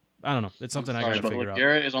don't know. It's something I got to figure out.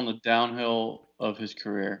 LeGarrette is on the downhill of his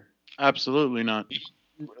career. Absolutely not.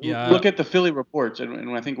 Yeah. Look at the Philly reports,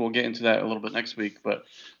 and I think we'll get into that a little bit next week. But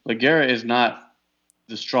LeGarrette is not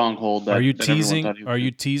the stronghold that. Are you that teasing? Thought he are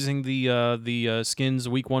you teasing the Skins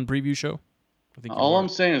Week 1 preview show? I think all I'm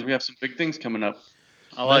saying is we have some big things coming up.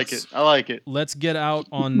 I like it. Let's get out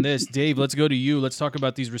on this. Dave, let's go to you. Let's talk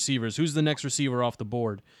about these receivers. Who's the next receiver off the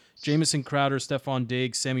board? Jamison Crowder, Stephon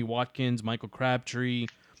Diggs, Sammy Watkins, Michael Crabtree.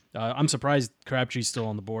 I'm surprised Crabtree's still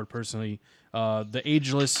on the board, personally. The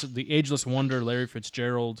ageless wonder, Larry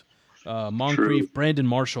Fitzgerald, Moncrief, Brandon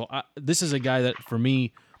Marshall. This is a guy that, for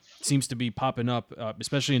me, seems to be popping up,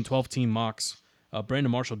 especially in 12-team mocks.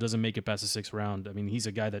 Brandon Marshall doesn't make it past the 6th round. I mean, he's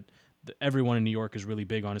a guy that everyone in New York is really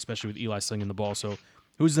big on, especially with Eli slinging the ball. So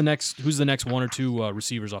who's the next 1 or 2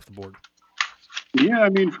 receivers off the board? Yeah, I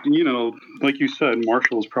mean, like you said,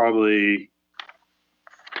 Marshall's probably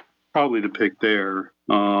the pick there.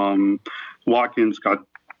 Watkins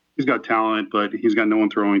he's got talent, but he's got no one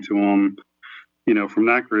throwing to him. From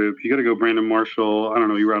that group, you got to go Brandon Marshall. I don't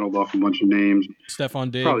know. You rattled off a bunch of names.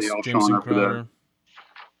 Stephon Diggs, Jamison Crowder.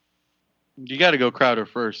 You got to go Crowder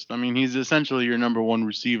first. I mean, he's essentially your number 1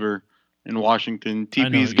 receiver in Washington.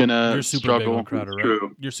 TP's gonna struggle. Big on Crowder, right?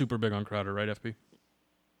 True. You're super big on Crowder, right, FP?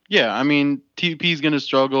 Yeah, I mean, TP's gonna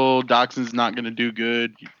struggle. Doxson's not gonna do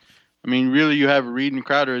good. I mean, really, you have Reed and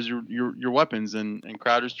Crowder as your weapons, and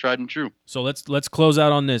Crowder's tried and true. So let's close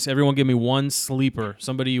out on this. Everyone give me one sleeper,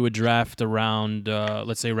 somebody you would draft around,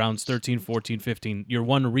 let's say rounds 13, 14, 15. Your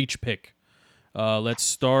one reach pick. Let's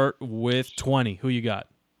start with 20. Who you got?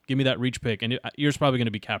 Give me that reach pick. And yours probably going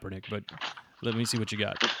to be Kaepernick, but let me see what you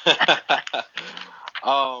got.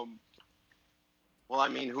 Well, I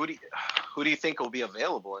mean, who do you think will be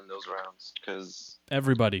available in those rounds? Because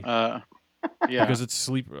everybody. Yeah. Because it's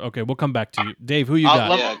sleeper. Okay, we'll come back to you. Dave, who you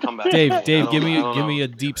got? Yeah, come back. Dave, give me a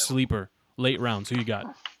deep sleeper. Late rounds. Who you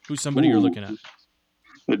got? Who's somebody you're looking at?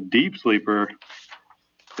 A deep sleeper.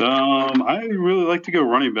 I really like to go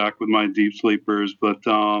running back with my deep sleepers, but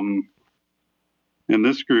in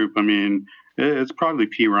this group, I mean, it's probably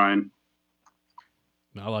P. Ryan.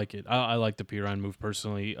 I like it. I like the P. Ryan move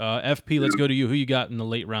personally. FP, let's go to you. Who you got in the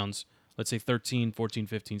late rounds? Let's say 13, 14,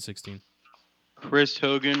 15, 16. Chris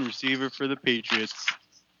Hogan, receiver for the Patriots.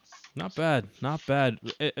 Not bad.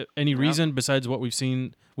 Any reason besides what we've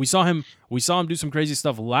seen? We saw him do some crazy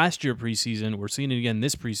stuff last year preseason. We're seeing it again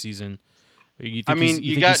this preseason. You think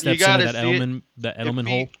he steps into that Edelman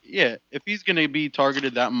hole? Yeah, if he's going to be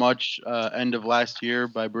targeted that much end of last year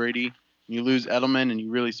by Brady, and you lose Edelman and you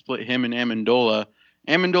really split him and Amendola.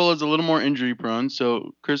 Amendola is a little more injury prone,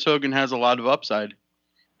 so Chris Hogan has a lot of upside.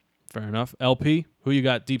 Fair enough. LP, who you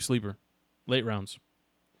got deep sleeper? Late rounds.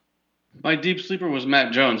 My deep sleeper was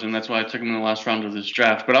Matt Jones, and that's why I took him in the last round of this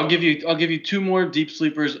draft. But I'll give you two more deep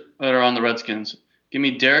sleepers that are on the Redskins. Give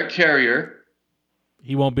me Derek Carrier.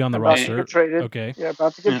 He won't be on the roster. Okay. Yeah,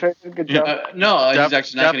 about to get traded. Good job. No, he's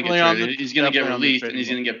actually not going to get traded. He's going to get released, and he's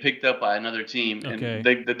going to get picked up by another team. Okay.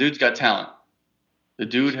 And the dude's got talent. The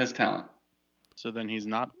dude has talent. So then he's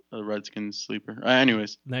not a Redskins sleeper.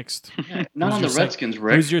 Anyways. Next. Yeah, not on the Redskins,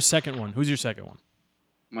 Rick. Who's your second one?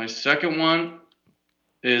 My second one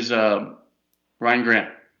is Ryan Grant.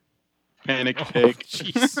 Panic pick.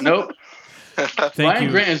 Nope. Ryan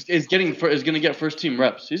Grant is going to get first team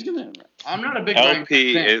reps. I'm not a big Ryan Grant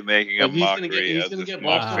fan. LP is making a mockery of this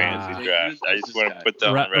mock fantasy draft. I just want to put that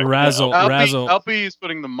on record. Razzle. LP is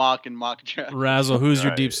putting the mock in mock draft. Razzle, who's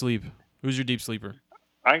your deep sleep? Who's your deep sleeper?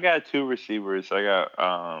 I got two receivers. I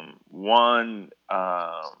got one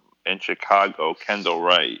in Chicago, Kendall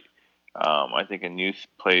Wright. I think a new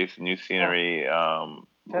place, new scenery.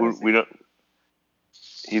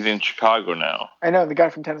 He's in Chicago now. I know, the guy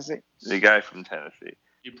from Tennessee. The guy from Tennessee.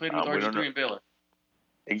 You played with RG3 and Baylor.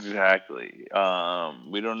 Exactly.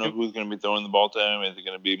 We don't know who's going to be throwing the ball to him. Is it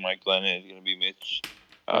going to be Mike Glennon? Is it going to be Mitch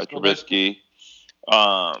Trubisky?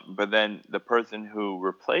 But then the person who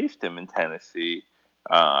replaced him in Tennessee,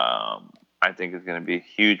 I think is going to be a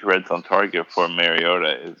huge red zone target for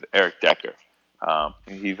Mariota is Eric Decker.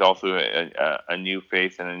 He's also a new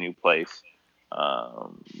face and a new place.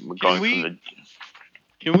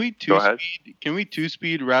 Can we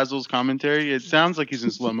two-speed Razzle's commentary? It sounds like he's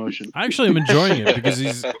in slow motion. I actually am enjoying it because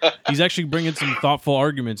he's actually bringing some thoughtful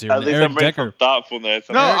arguments here. At least Eric Decker. Some thoughtfulness.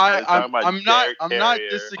 No, I'm not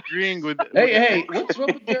disagreeing with. Hey, what's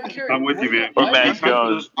wrong with Derek Carey? I'm with you, man. Or Matt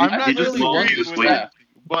Jones. I'm not He just disagreeing falls with asleep. that,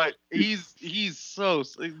 but he's so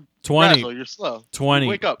 20. Razzle, you're slow. 20.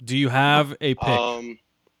 Wake up. Do you have a pick?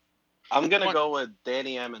 I'm gonna go with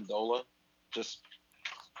Danny Amendola. Just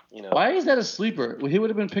Why is that a sleeper? Well, he would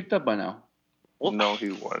have been picked up by now. Well, No, he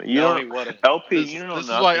wouldn't. he wouldn't. LP, This you know is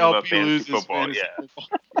nothing why about LP fantasy loses football. fantasy Yeah.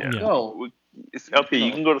 football. Yeah. No. It's LP,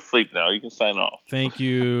 you can go to sleep now. You can sign off. Thank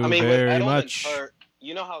you I mean, very with Edelman much. hurt,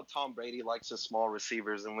 you know how Tom Brady likes his small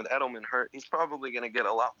receivers, and with Edelman hurt, he's probably gonna get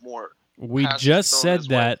a lot more. We passes just thrown said his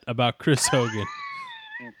way. that about Chris Hogan.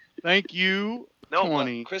 Thank you. No,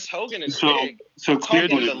 20. but Chris Hogan is So big. so I'm talking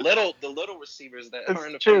Cleveland, the little receivers that It's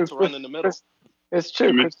aren't true. afraid to run in the middle. It's true.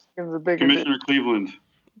 Commis- Chris Hogan's a bigger Commissioner Cleveland,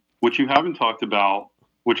 what you haven't talked about,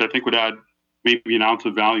 which I think would add maybe an ounce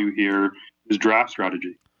of value here, is draft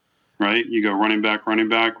strategy. Right? You go running back,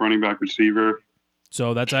 receiver.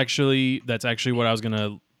 So that's actually what I was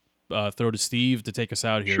gonna throw to Steve to take us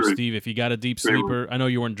out here. Sure. Steve, if you got a deep sleeper, I know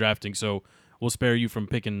you weren't drafting, so we'll spare you from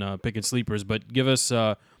picking sleepers. But give us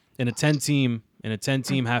in a 10 team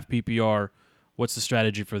half PPR, what's the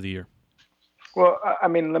strategy for the year? Well, I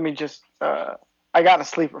mean, let me just I got a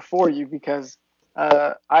sleeper for you because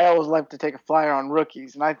I always like to take a flyer on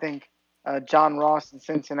rookies, and I think John Ross in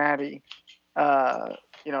Cincinnati,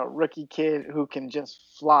 rookie kid who can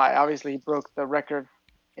just fly. Obviously, he broke the record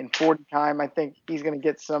in 40 time. I think he's going to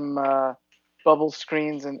get some bubble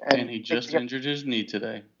screens and he just injured his knee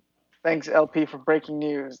today. Thanks, LP, for breaking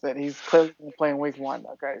news that he's clearly going to play in week 1.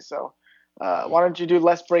 Okay, so why don't you do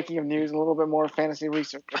less breaking of news and a little bit more fantasy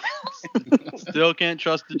research? Still can't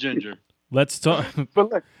trust the ginger. Let's talk.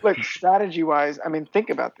 But look, strategy-wise, I mean, think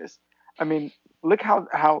about this. I mean, look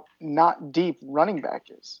how not deep running back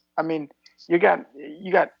is. I mean, you got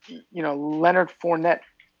Leonard Fournette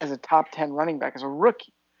as a top 10 running back as a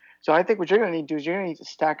rookie. So I think what you're going to need to do is you're going to need to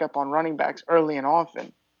stack up on running backs early and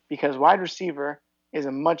often because wide receiver is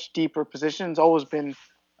a much deeper position. It's always been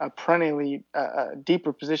a perennially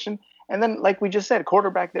deeper position. And then, like we just said,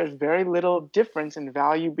 quarterback, there's very little difference in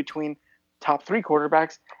value between top 3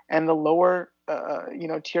 quarterbacks and the lower,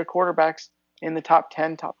 tier quarterbacks in the top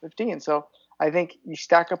 10, top 15. So I think you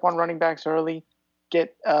stack up on running backs early,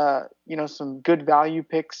 get, some good value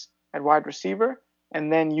picks at wide receiver,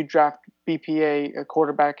 and then you draft BPA a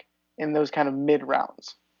quarterback in those kind of mid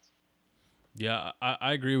rounds. Yeah,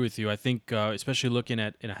 I agree with you. I think, especially looking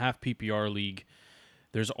at in a half PPR league,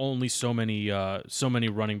 there's only so many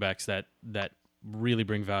running backs that really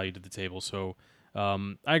bring value to the table. So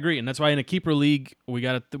I agree, and that's why in a keeper league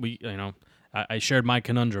I shared my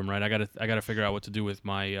conundrum, right? I gotta figure out what to do with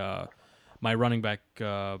my my running back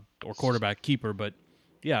or quarterback keeper. But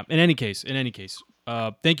yeah, in any case,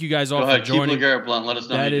 thank you guys all Go ahead, for joining. keep LeGarrette Blount. Let us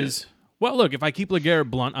know. That is. Well, look, if I keep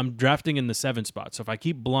LeGarrette Blount, I'm drafting in the 7th spot. So if I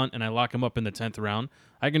keep Blount and I lock him up in the 10th round,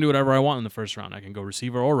 I can do whatever I want in the first round. I can go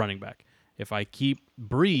receiver or running back. If I keep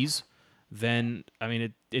Breeze, then, I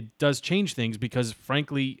mean, it does change things because,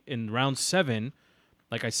 frankly, in round 7,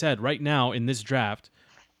 like I said, right now in this draft,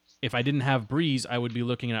 if I didn't have Breeze, I would be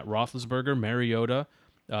looking at Roethlisberger, Mariota,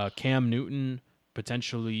 Cam Newton,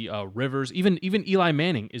 potentially Rivers. Even Eli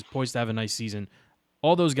Manning is poised to have a nice season.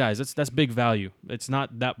 All those guys, that's big value. It's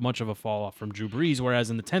not that much of a fall off from Drew Brees, whereas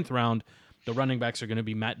in the 10th round, the running backs are going to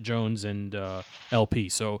be Matt Jones and LP,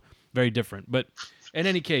 so very different. But in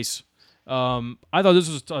any case, I thought this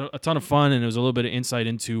was a ton of fun, and it was a little bit of insight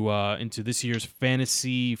into this year's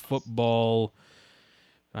fantasy football,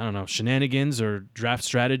 I don't know, shenanigans or draft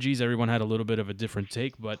strategies. Everyone had a little bit of a different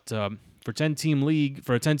take, but for a 10-team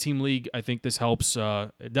league, I think this helps.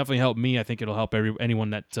 It definitely helped me. I think it'll help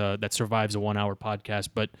anyone that survives a 1-hour podcast.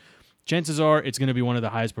 But chances are it's going to be one of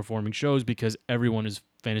the highest performing shows because everyone is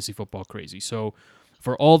fantasy football crazy. So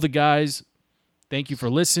for all the guys, thank you for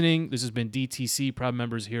listening. This has been DTC, proud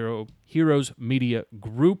members Heroes Media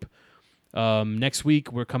Group. Next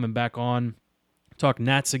week we're coming back on talk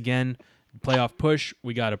Nats again. Playoff push.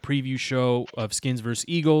 We got a preview show of Skins vs.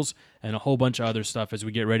 Eagles and a whole bunch of other stuff as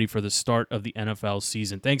we get ready for the start of the NFL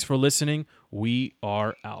season. Thanks for listening. We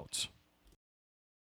are out.